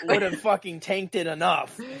selling Bonk. it would have fucking tanked it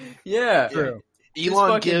enough. Yeah. True.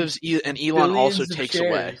 Elon fucking gives, and Elon also Billions of takes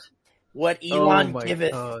shares. away, What Oh Elon my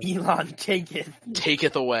giveth, God. Elon taketh.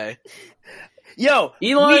 taketh away. Yo,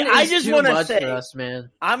 Elon I is just too want to much say, for us, man.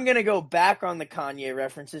 I'm going to go back on the Kanye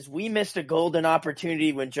references. We missed a golden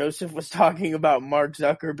opportunity when Joseph was talking about Mark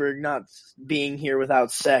Zuckerberg not being here without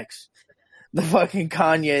sex. The fucking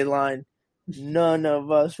Kanye line, none of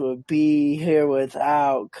us would be here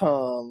without cum.